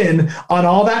cashed in on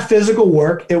all that physical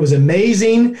work. It was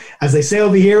amazing. As they say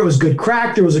over here, it was good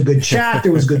crack. There was a good chat.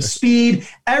 There was good speed.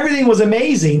 Everything was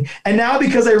amazing. And now,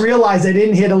 because I realized I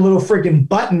didn't hit a little freaking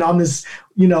button on this,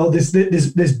 you know, this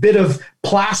bit of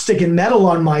plastic and metal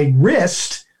on my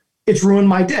wrist, it's ruined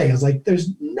my day. I was like,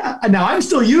 now I'm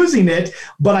still using it,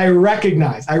 but I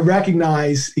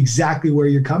recognize exactly where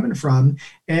you're coming from.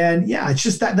 And yeah, it's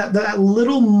just that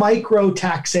little micro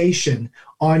taxation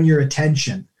on your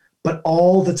attention, but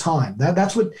all the time.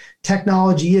 That's what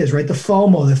technology is, right? The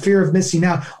FOMO, the fear of missing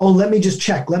out. Oh, let me just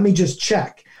check.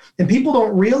 And people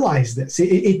don't realize this.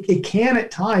 It can at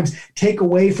times take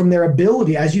away from their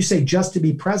ability, as you say, just to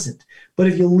be present. But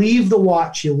if you leave the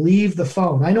watch, you leave the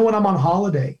phone. I know when I'm on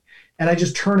holiday and I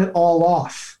just turn it all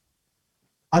off,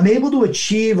 I'm able to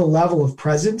achieve a level of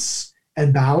presence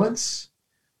and balance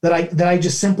that I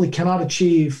just simply cannot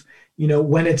achieve, you know,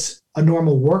 when it's a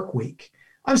normal work week.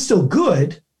 I'm still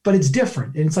good, but it's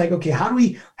different. And it's like, okay, how do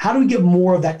we get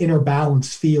more of that inner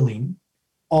balance feeling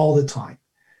all the time?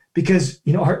 Because,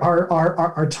 you know,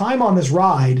 our time on this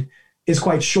ride is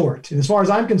quite short. And as far as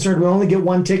I'm concerned, we only get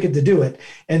one ticket to do it.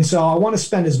 And so I want to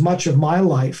spend as much of my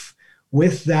life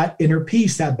with that inner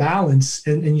peace, that balance.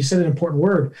 And you said an important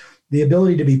word, the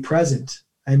ability to be present.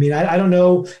 I mean, I don't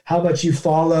know how much you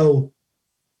follow,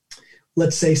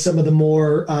 let's say, some of the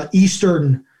more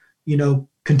Eastern, you know,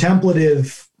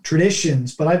 contemplative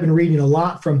traditions, but I've been reading a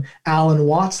lot from Alan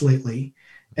Watts lately,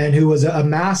 and who was a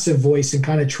massive voice in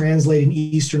kind of translating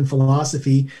Eastern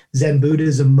philosophy, Zen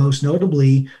Buddhism, most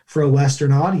notably, for a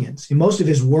Western audience. And most of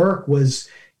his work was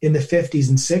in the 50s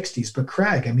and 60s. But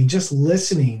Craig, I mean, just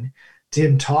listening to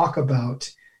him talk about,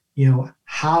 you know,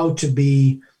 how to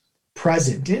be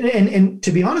present. And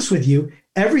to be honest with you,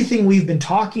 everything we've been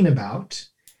talking about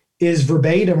is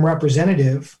verbatim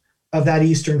representative of that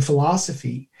Eastern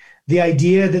philosophy. The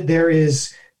idea that there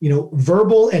is, you know,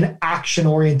 verbal and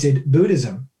action-oriented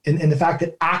Buddhism, and the fact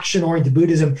that action-oriented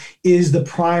Buddhism is the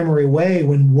primary way.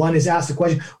 When one is asked the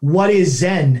question, what is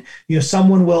Zen? You know,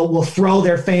 someone will throw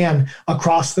their fan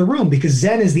across the room, because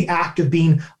Zen is the act of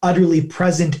being utterly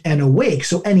present and awake.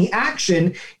 So any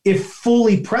action, if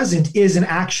fully present, is an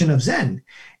action of Zen.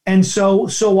 And so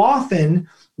often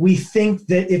we think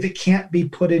that if it can't be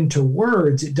put into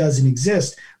words, it doesn't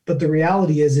exist. But the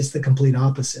reality is, it's the complete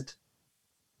opposite.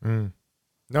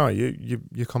 No,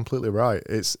 you're completely right.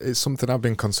 It's something I've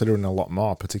been considering a lot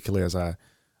more, particularly as I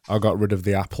got rid of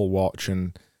the Apple Watch,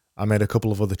 and I made a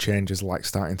couple of other changes, like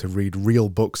starting to read real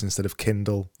books instead of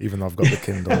Kindle, even though I've got the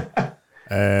Kindle.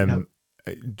 Um,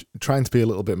 Trying to be a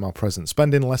little bit more present,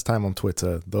 spending less time on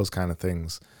Twitter, those kind of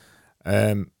things.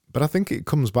 But I think it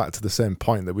comes back to the same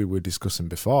point that we were discussing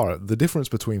before, the difference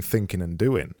between thinking and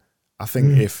doing. I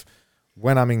think if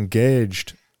when I'm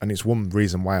engaged, and it's one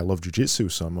reason why I love jiu-jitsu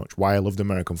so much, why I loved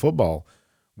American football,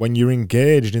 when you're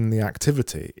engaged in the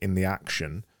activity, in the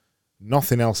action,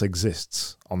 nothing else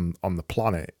exists on the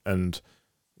planet. And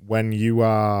when you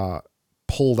are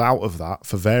pulled out of that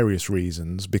for various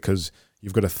reasons, because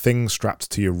you've got a thing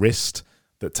strapped to your wrist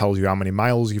that tells you how many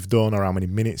miles you've done or how many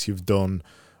minutes you've done,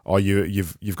 or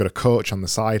you've got a coach on the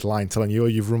sideline telling you, oh,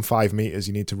 you've run 5 meters,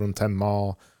 you need to run 10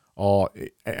 more, or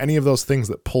any of those things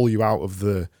that pull you out of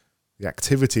the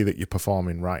activity that you're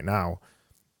performing right now.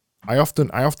 I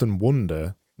often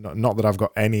wonder, not that I've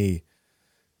got any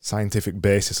scientific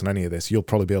basis on any of this, you'll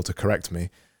probably be able to correct me.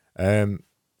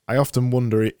 I often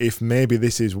wonder if maybe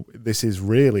this is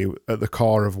really at the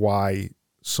core of why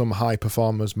some high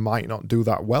performers might not do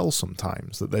that well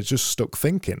sometimes, that they're just stuck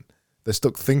thinking. They're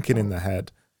stuck thinking in their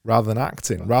head rather than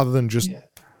acting, rather than just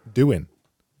doing.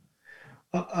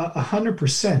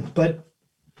 100%. But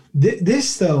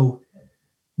this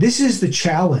is the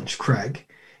challenge, Craig.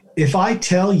 If I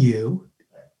tell you,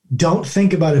 don't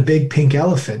think about a big pink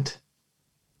elephant,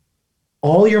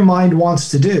 all your mind wants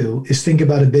to do is think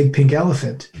about a big pink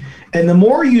elephant. And the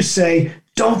more you say,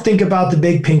 don't think about the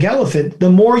big pink elephant,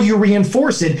 the more you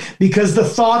reinforce it, because the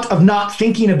thought of not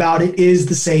thinking about it is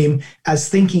the same as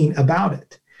thinking about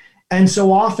it. And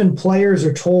so often players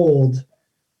are told,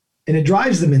 and it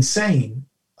drives them insane,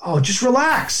 oh, just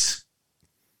relax,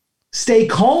 stay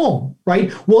calm,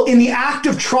 right? Well, in the act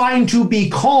of trying to be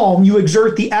calm, you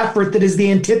exert the effort that is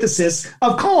the antithesis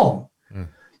of calm.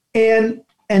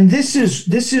 And this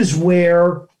is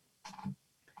where,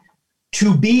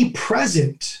 to be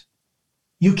present,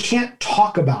 you can't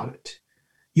talk about it.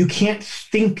 You can't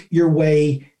think your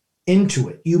way into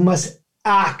it. You must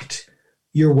act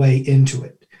your way into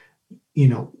it.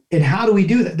 And how do we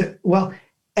do that? Well,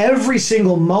 every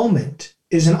single moment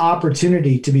is an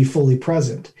opportunity to be fully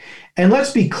present. And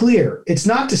let's be clear, it's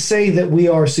not to say that we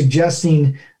are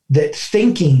suggesting that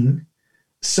thinking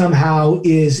somehow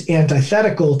is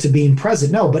antithetical to being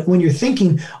present. No, but when you're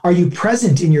thinking, are you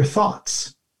present in your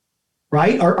thoughts?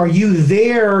 Right? Are you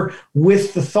there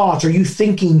with the thoughts? Are you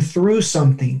thinking through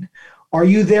something? Are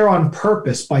you there on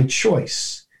purpose by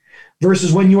choice?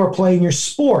 Versus when you are playing your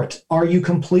sport, are you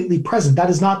completely present? That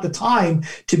is not the time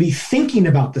to be thinking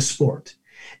about the sport.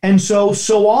 And so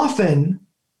often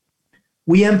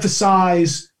we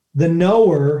emphasize the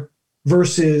knower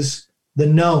versus the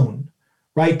known,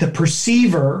 right? The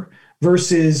perceiver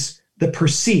versus the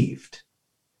perceived.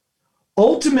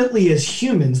 Ultimately, as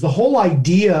humans, the whole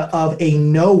idea of a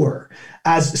knower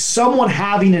as someone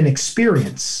having an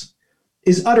experience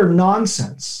is utter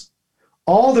nonsense.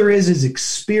 All there is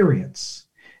experience,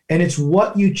 and it's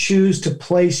what you choose to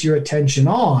place your attention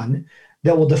on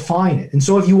that will define it. And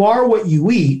so if you are what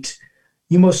you eat,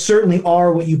 you most certainly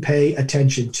are what you pay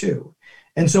attention to.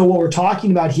 And so what we're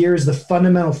talking about here is the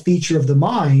fundamental feature of the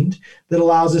mind that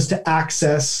allows us to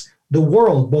access the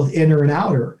world, both inner and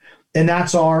outer. And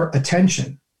that's our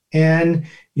attention. And,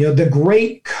 the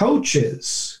great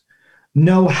coaches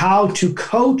know how to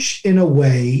coach in a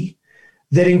way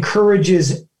that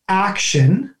encourages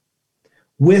action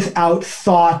without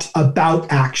thought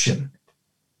about action.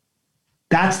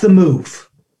 That's the move.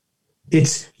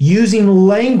 It's using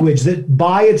language that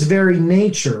by its very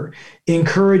nature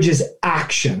encourages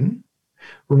action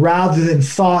rather than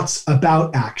thoughts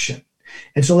about action.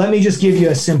 And so let me just give you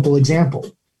a simple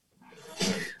example.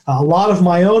 A lot of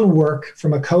my own work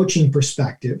from a coaching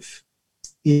perspective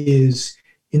is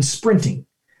in sprinting.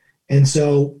 And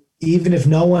so even if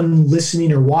no one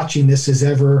listening or watching this has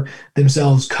ever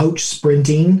themselves coached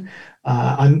sprinting,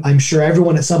 I'm sure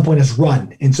everyone at some point has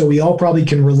run. And so we all probably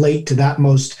can relate to that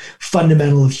most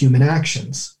fundamental of human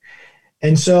actions.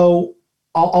 And so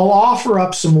I'll offer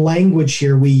up some language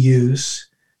here we use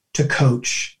to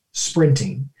coach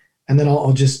sprinting. And then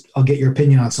I'll get your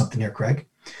opinion on something here, Craig.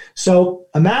 So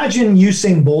imagine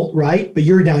Usain Bolt, right? But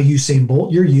you're now Usain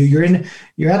Bolt. You're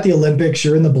at the Olympics.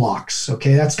 You're in the blocks.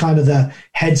 Okay, that's kind of the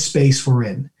headspace we're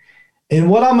in. And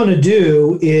what I'm going to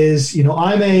do is,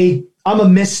 I'm a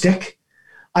mystic.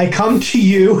 I come to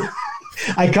you.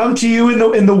 I come to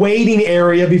you in the waiting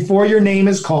area before your name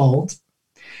is called,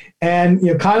 and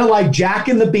kind of like Jack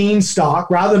and the Beanstalk.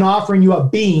 Rather than offering you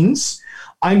up beans,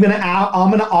 I'm going to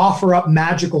offer up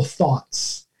magical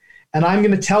thoughts. And I'm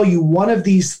going to tell you one of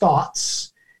these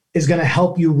thoughts is going to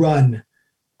help you run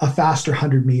a faster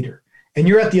 100-meter. And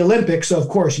you're at the Olympics, so of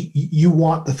course you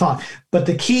want the thought. But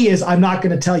the key is I'm not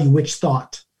going to tell you which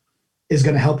thought is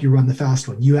going to help you run the fast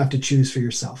one. You have to choose for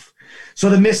yourself. So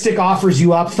the Mystic offers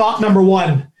you up. Thought number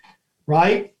one,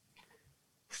 right?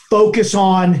 Focus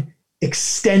on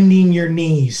extending your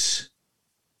knees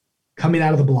coming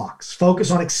out of the blocks.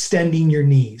 Focus on extending your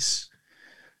knees.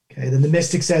 Okay, then the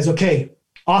Mystic says, okay,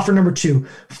 offer number two,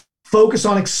 focus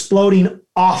on exploding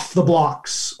off the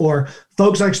blocks, or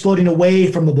focus on exploding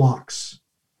away from the blocks.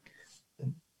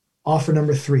 Offer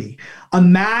number three,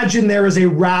 imagine there is a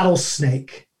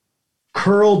rattlesnake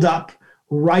curled up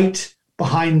right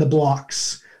behind the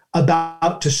blocks,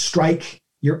 about to strike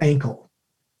your ankle.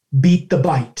 Beat the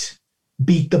bite.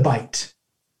 Beat the bite.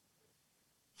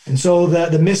 And so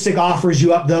the Mystic offers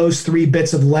you up those three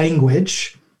bits of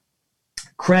language.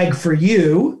 Craig, for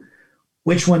you,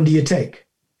 which one do you take?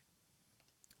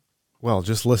 Well,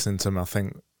 just listening to them, I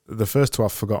think the first two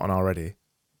I've forgotten already.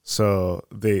 So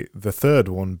the third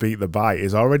one, beat the bite,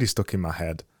 is already stuck in my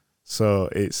head. So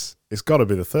it's got to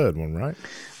be the third one, right?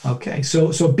 Okay,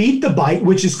 so beat the bite,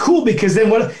 which is cool because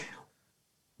then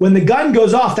when the gun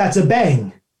goes off, that's a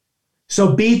bang.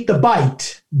 So beat the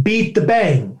bite, beat the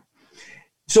bang.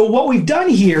 So what we've done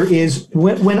here is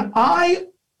when I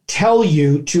tell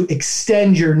you to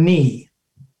extend your knee,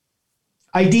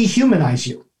 I dehumanize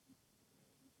you.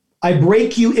 I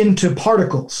break you into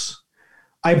particles.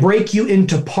 I break you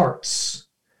into parts.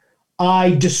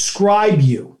 I describe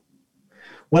you.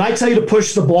 When I tell you to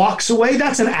push the blocks away,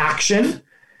 that's an action.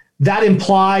 That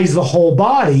implies the whole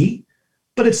body,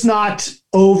 but it's not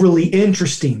overly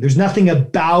interesting. There's nothing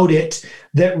about it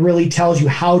that really tells you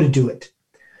how to do it.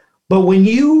 But when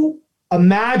you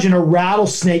imagine a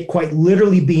rattlesnake quite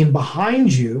literally being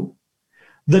behind you,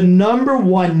 the number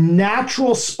one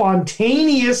natural,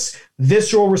 spontaneous,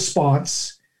 visceral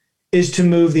response is to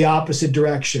move the opposite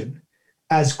direction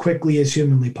as quickly as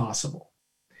humanly possible.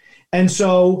 And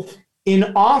so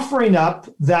in offering up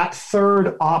that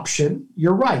third option,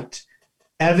 you're right.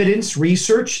 Evidence,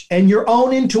 research, and your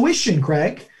own intuition,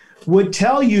 Craig, would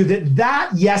tell you that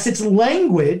yes, it's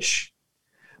language,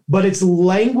 but it's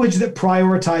language that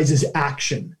prioritizes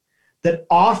action, that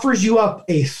offers you up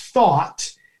a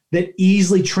thought that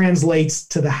easily translates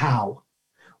to the how,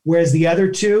 whereas the other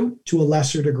two, to a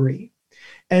lesser degree.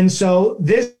 And so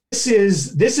this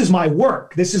is my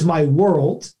work. This is my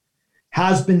world,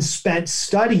 has been spent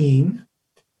studying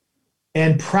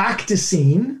and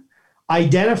practicing,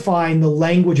 identifying the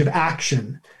language of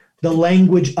action, the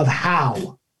language of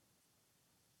how.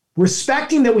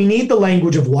 Respecting that we need the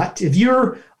language of what. If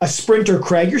you're a sprinter,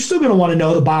 Craig, you're still going to want to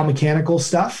know the biomechanical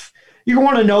stuff. You're going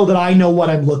to want to know that I know what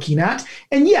I'm looking at.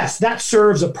 And yes, that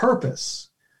serves a purpose.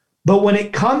 But when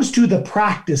it comes to the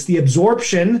practice, the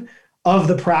absorption of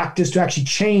the practice to actually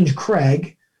change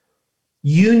Craig,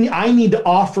 I need to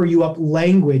offer you up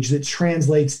language that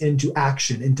translates into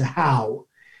action, into how.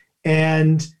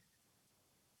 And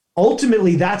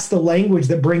ultimately, that's the language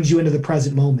that brings you into the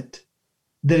present moment,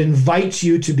 that invites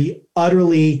you to be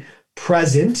utterly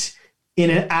present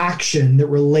in an action that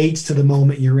relates to the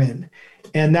moment you're in.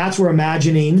 And that's where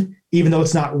imagining, even though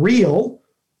it's not real,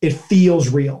 it feels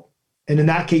real. And in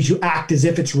that case, you act as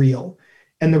if it's real,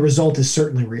 and the result is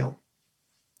certainly real.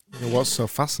 What's so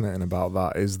fascinating about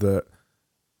that is that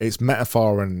it's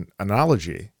metaphor and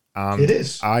analogy. And it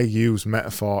is. I use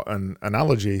metaphor and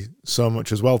analogy so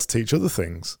much as well to teach other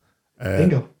things.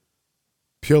 Bingo.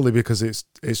 Purely because it's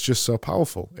just so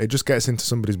powerful. It just gets into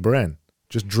somebody's brain.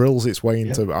 Just drills its way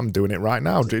into, I'm doing it right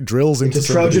now. It drills into it's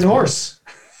a Trojan horse.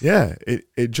 Yeah,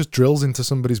 it just drills into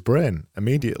somebody's brain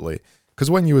immediately. Because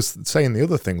when you were saying the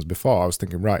other things before, I was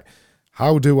thinking, right,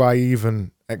 how do I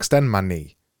even extend my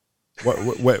knee?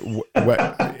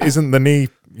 Isn't the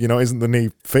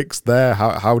knee fixed there?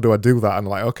 How do I do that? And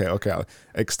like, okay, I'll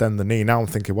extend the knee. Now I'm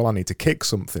thinking, well, I need to kick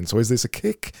something. So is this a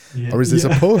kick or is this a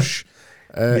push?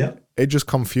 It just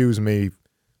confused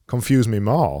me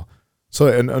more. So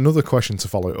another question to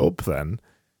follow up then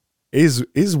is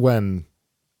when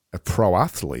a pro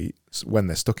athlete, when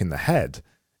they're stuck in the head,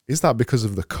 is that because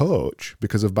of the coach,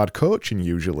 because of bad coaching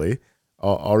usually,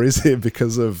 or is it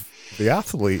because of the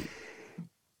athlete?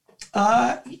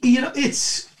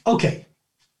 It's okay.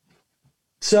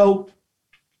 So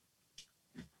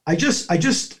I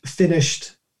just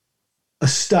finished a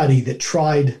study that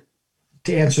tried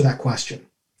to answer that question.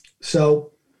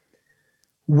 So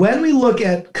when we look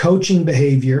at coaching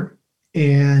behavior,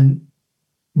 and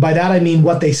by that I mean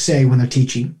what they say when they're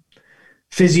teaching,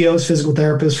 physios, physical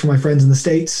therapists for my friends in the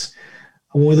States,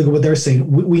 when we look at what they're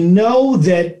saying, we know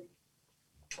that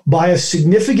by a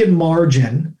significant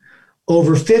margin,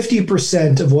 over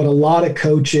 50% of what a lot of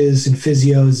coaches and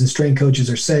physios and strength coaches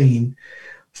are saying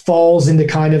falls into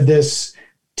kind of this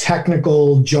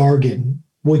technical jargon,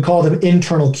 We call them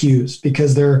internal cues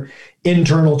because they're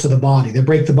internal to the body. They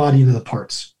break the body into the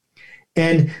parts.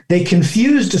 And they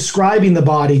confuse describing the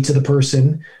body to the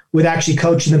person with actually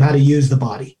coaching them how to use the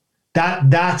body.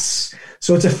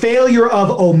 So it's a failure of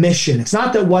omission. It's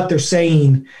not that what they're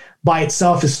saying by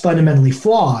itself is fundamentally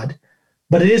flawed,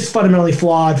 but it is fundamentally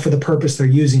flawed for the purpose they're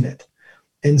using it.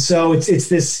 And so it's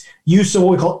this use of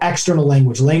what we call external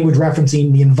language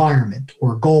referencing the environment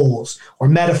or goals or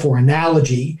metaphor,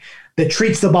 analogy, that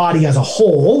treats the body as a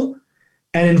whole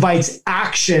and invites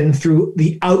action through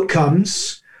the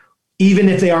outcomes, even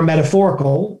if they are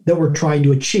metaphorical, that we're trying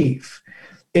to achieve.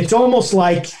 It's almost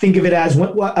like, think of it as,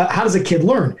 how does a kid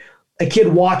learn? A kid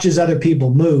watches other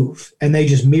people move and they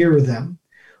just mirror them.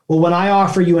 Well, when I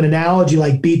offer you an analogy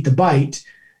like beat the bite,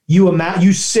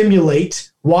 you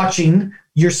simulate watching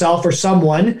yourself or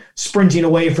someone sprinting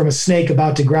away from a snake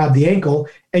about to grab the ankle,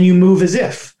 and you move as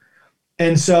if.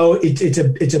 And so it's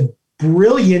a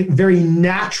brilliant, very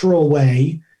natural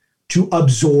way to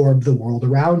absorb the world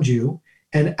around you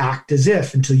and act as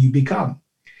if until you become.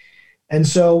 And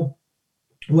so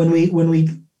when we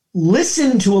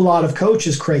listen to a lot of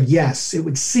coaches, Craig, yes, it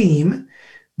would seem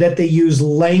that they use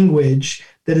language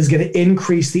that is going to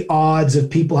increase the odds of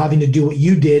people having to do what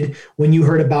you did when you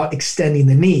heard about extending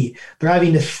the knee. They're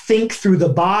having to think through the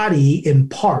body in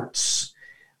parts,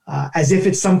 as if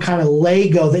it's some kind of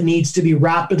Lego that needs to be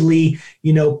rapidly,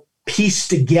 pieced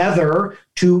together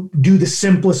to do the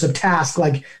simplest of tasks,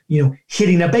 like,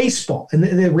 hitting a baseball. And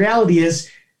the reality is,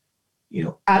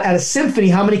 at a symphony,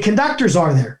 how many conductors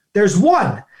are there? There's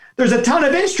one. There's a ton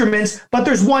of instruments, but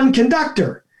there's one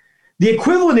conductor. The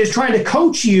equivalent is trying to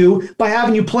coach you by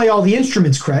having you play all the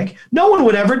instruments, Craig. No one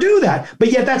would ever do that.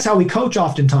 But yet that's how we coach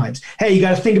oftentimes. Hey, you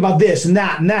got to think about this and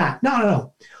that and that.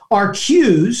 No. Our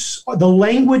cues, the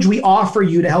language we offer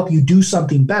you to help you do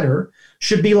something better,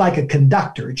 should be like a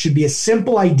conductor. It should be a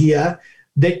simple idea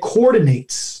that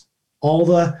coordinates all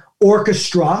the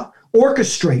orchestrates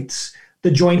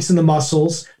the joints and the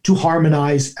muscles to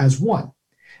harmonize as one.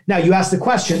 Now, you ask the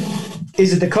question,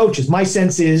 is it the coaches? My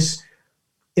sense is,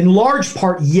 in large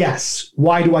part, yes.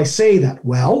 Why do I say that?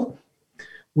 Well,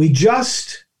 we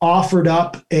just offered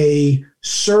up a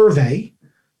survey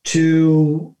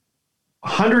to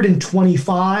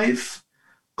 125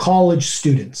 college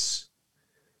students,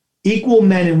 equal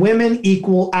men and women,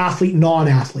 equal athlete,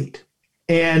 non-athlete.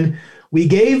 And we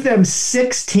gave them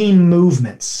 16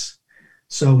 movements.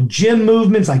 So gym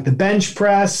movements like the bench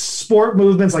press, sport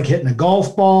movements like hitting a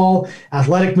golf ball,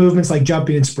 athletic movements like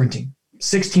jumping and sprinting.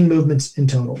 16 movements in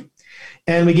total.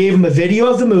 And we gave them a video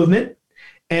of the movement.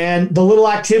 And the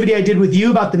little activity I did with you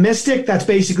about the Mystic, that's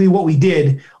basically what we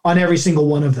did on every single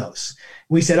one of those.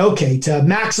 We said, okay, to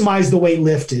maximize the weight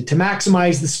lifted, to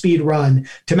maximize the speed run,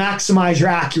 to maximize your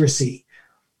accuracy.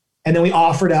 And then we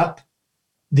offered up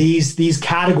these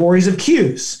categories of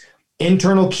cues: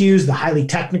 internal cues, the highly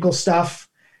technical stuff,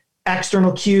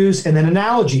 external cues, and then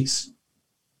analogies.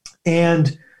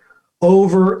 And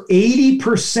over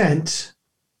 80%,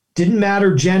 didn't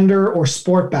matter gender or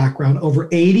sport background, over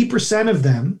 80% of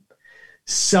them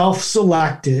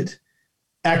self-selected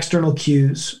external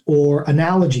cues or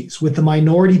analogies, with the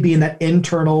minority being that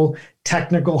internal,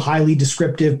 technical, highly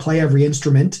descriptive, play every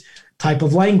instrument type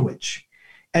of language.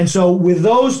 And so with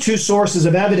those two sources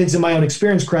of evidence in my own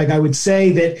experience, Craig, I would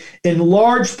say that in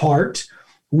large part,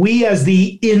 we as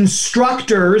the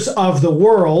instructors of the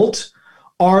world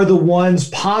are the ones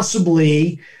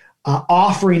possibly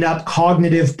offering up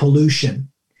cognitive pollution.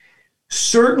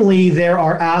 Certainly, there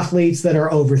are athletes that are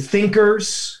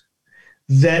overthinkers,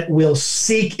 that will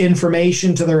seek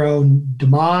information to their own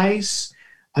demise.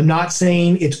 I'm not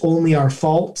saying it's only our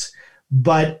fault,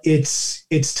 but it's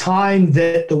time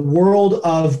that the world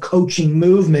of coaching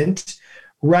movement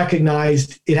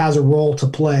recognized it has a role to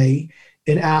play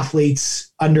in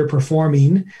athletes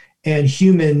underperforming and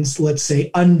humans, let's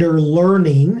say,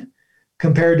 underlearning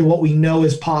compared to what we know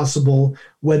is possible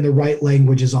when the right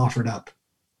language is offered up.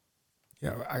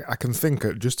 Yeah, I can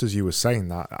think, just as you were saying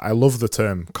that, I love the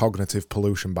term cognitive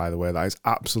pollution, by the way. That is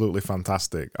absolutely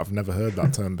fantastic. I've never heard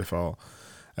that term before.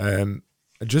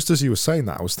 Just as you were saying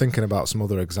that, I was thinking about some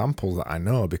other examples that I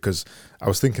know, because I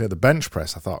was thinking of the bench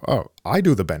press. I thought, oh, I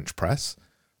do the bench press.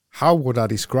 How would I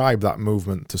describe that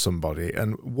movement to somebody?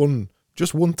 And one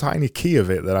tiny key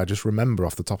of it that I just remember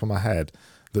off the top of my head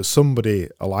that somebody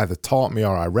either taught me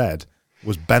or I read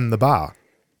was bend the bar.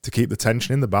 To keep the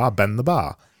tension in the bar, bend the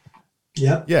bar.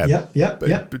 Yep.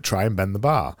 But try and bend the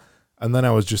bar. And then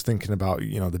I was just thinking about,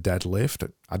 the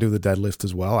deadlift. I do the deadlift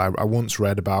as well. I once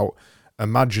read about,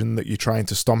 imagine that you're trying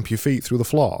to stomp your feet through the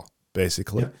floor,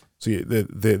 basically. Yep. So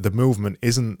the movement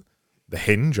isn't the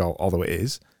hinge, although it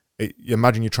is. You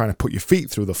imagine you're trying to put your feet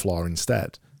through the floor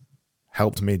instead.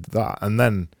 Helped me that. And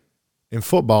then in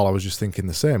football, I was just thinking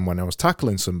the same. When I was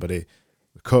tackling somebody,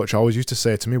 the coach always used to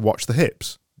say to me, watch the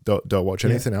hips. Don't watch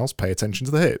anything else. Pay attention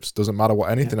to the hips. Doesn't matter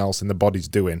what anything else in the body's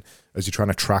doing as you're trying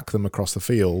to track them across the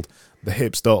field. The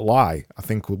hips don't lie, I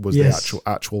think was the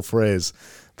actual phrase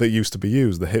that used to be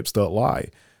used. The hips don't lie.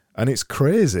 And it's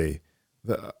crazy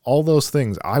that all those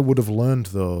things, I would have learned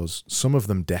those, some of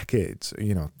them decades,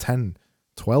 10,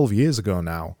 12 years ago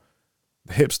now.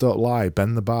 The hips don't lie,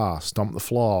 bend the bar, stomp the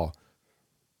floor,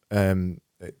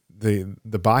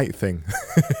 the bite thing.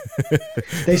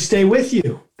 They stay with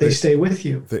you. They stay with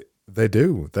you. They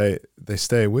do. They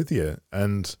stay with you.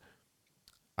 And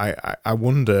I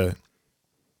wonder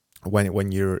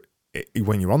when you're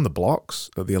on the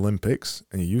blocks at the Olympics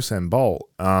and you're Usain Bolt,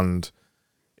 and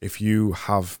if you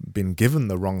have been given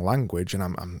the wrong language, and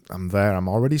I'm there, I'm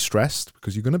already stressed,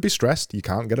 because you're going to be stressed. You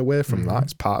can't get away from that.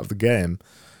 It's part of the game.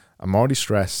 I'm already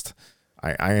stressed.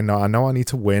 I know I need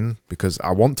to win because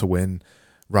I want to win.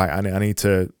 Right, I need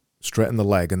to straighten the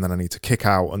leg, and then I need to kick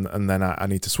out, and then I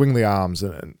need to swing the arms,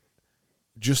 and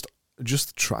just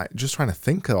trying to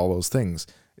think of all those things.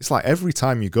 It's like every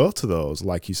time you go to those,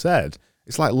 like you said,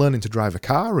 it's like learning to drive a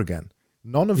car again.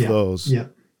 None of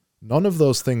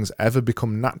those things ever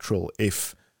become natural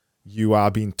if you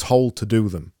are being told to do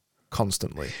them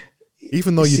constantly,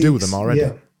 even though you do them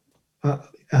already.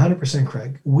 100%,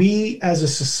 Craig. We as a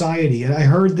society, and I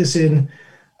heard this in,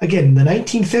 again, the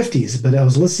 1950s, but I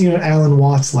was listening to Alan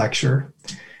Watts lecture,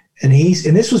 and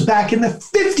this was back in the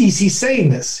 50s. He's saying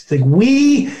this. He's like,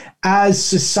 we as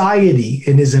society,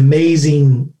 in his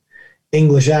amazing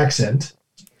English accent,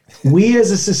 we as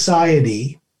a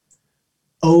society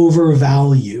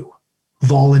overvalue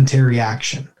voluntary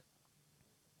action,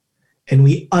 and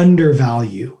we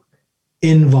undervalue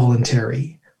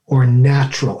involuntary or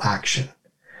natural action.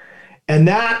 And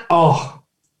that,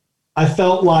 I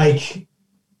felt like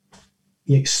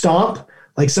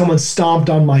like someone stomped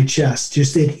on my chest.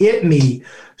 Just, it hit me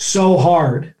so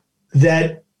hard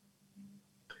that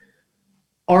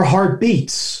our heart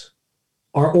beats,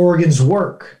 our organs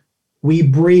work, we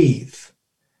breathe.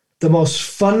 The most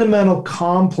fundamental,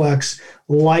 complex,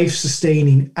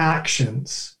 life-sustaining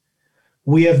actions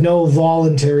we have no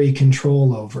voluntary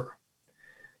control over.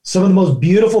 Some of the most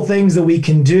beautiful things that we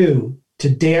can do, to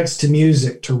dance to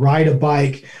music, to ride a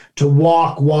bike, to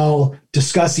walk while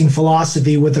discussing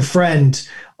philosophy with a friend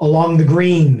along the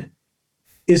green,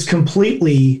 is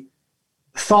completely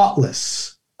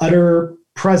thoughtless, utter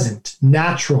present,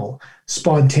 natural,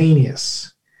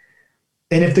 spontaneous.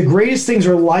 And if the greatest things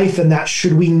are life and that,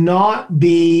 should we not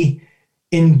be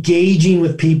engaging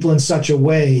with people in such a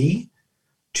way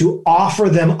to offer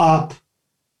them up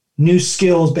new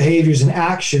skills, behaviors, and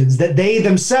actions that they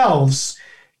themselves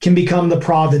can become the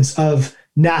province of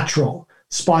natural,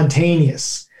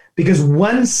 spontaneous? Because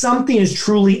when something is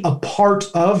truly a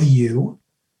part of you,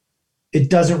 it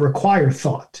doesn't require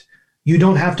thought. You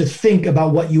don't have to think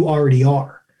about what you already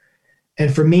are.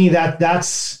 And for me,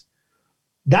 that's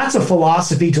a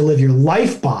philosophy to live your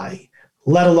life by,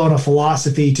 let alone a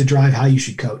philosophy to drive how you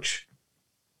should coach.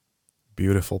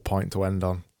 Beautiful point to end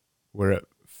on. We're at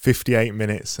 58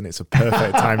 minutes, and it's a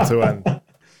perfect time to end.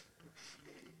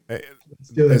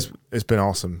 It's been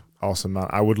awesome, man.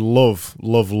 I would love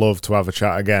to have a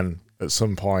chat again at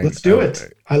some point. Let's do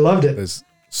it. I loved it. There's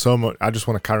so much. I just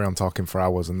want to carry on talking for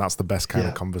hours, and that's the best kind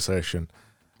of conversation.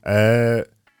 The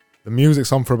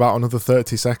music's on for about another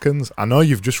 30 seconds. I know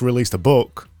you've just released a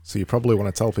book, so you probably want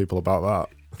to tell people about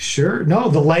that. Sure. No,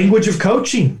 The Language of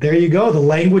Coaching. There you go. The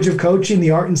Language of Coaching,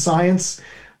 the art and science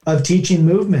of teaching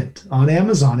movement, on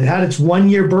Amazon. It had its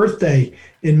 1-year birthday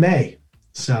in May.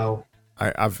 So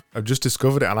I've just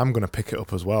discovered it, and I'm going to pick it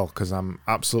up as well, because I'm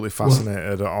absolutely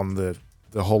fascinated on the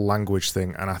whole language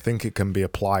thing, and I think it can be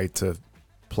applied to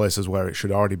places where it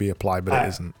should already be applied, but it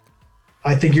isn't.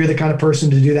 I think you're the kind of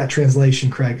person to do that translation,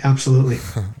 Craig. Absolutely.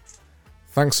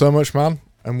 Thanks so much, man,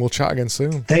 and we'll chat again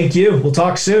soon. Thank you. We'll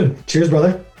talk soon. Cheers,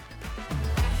 brother.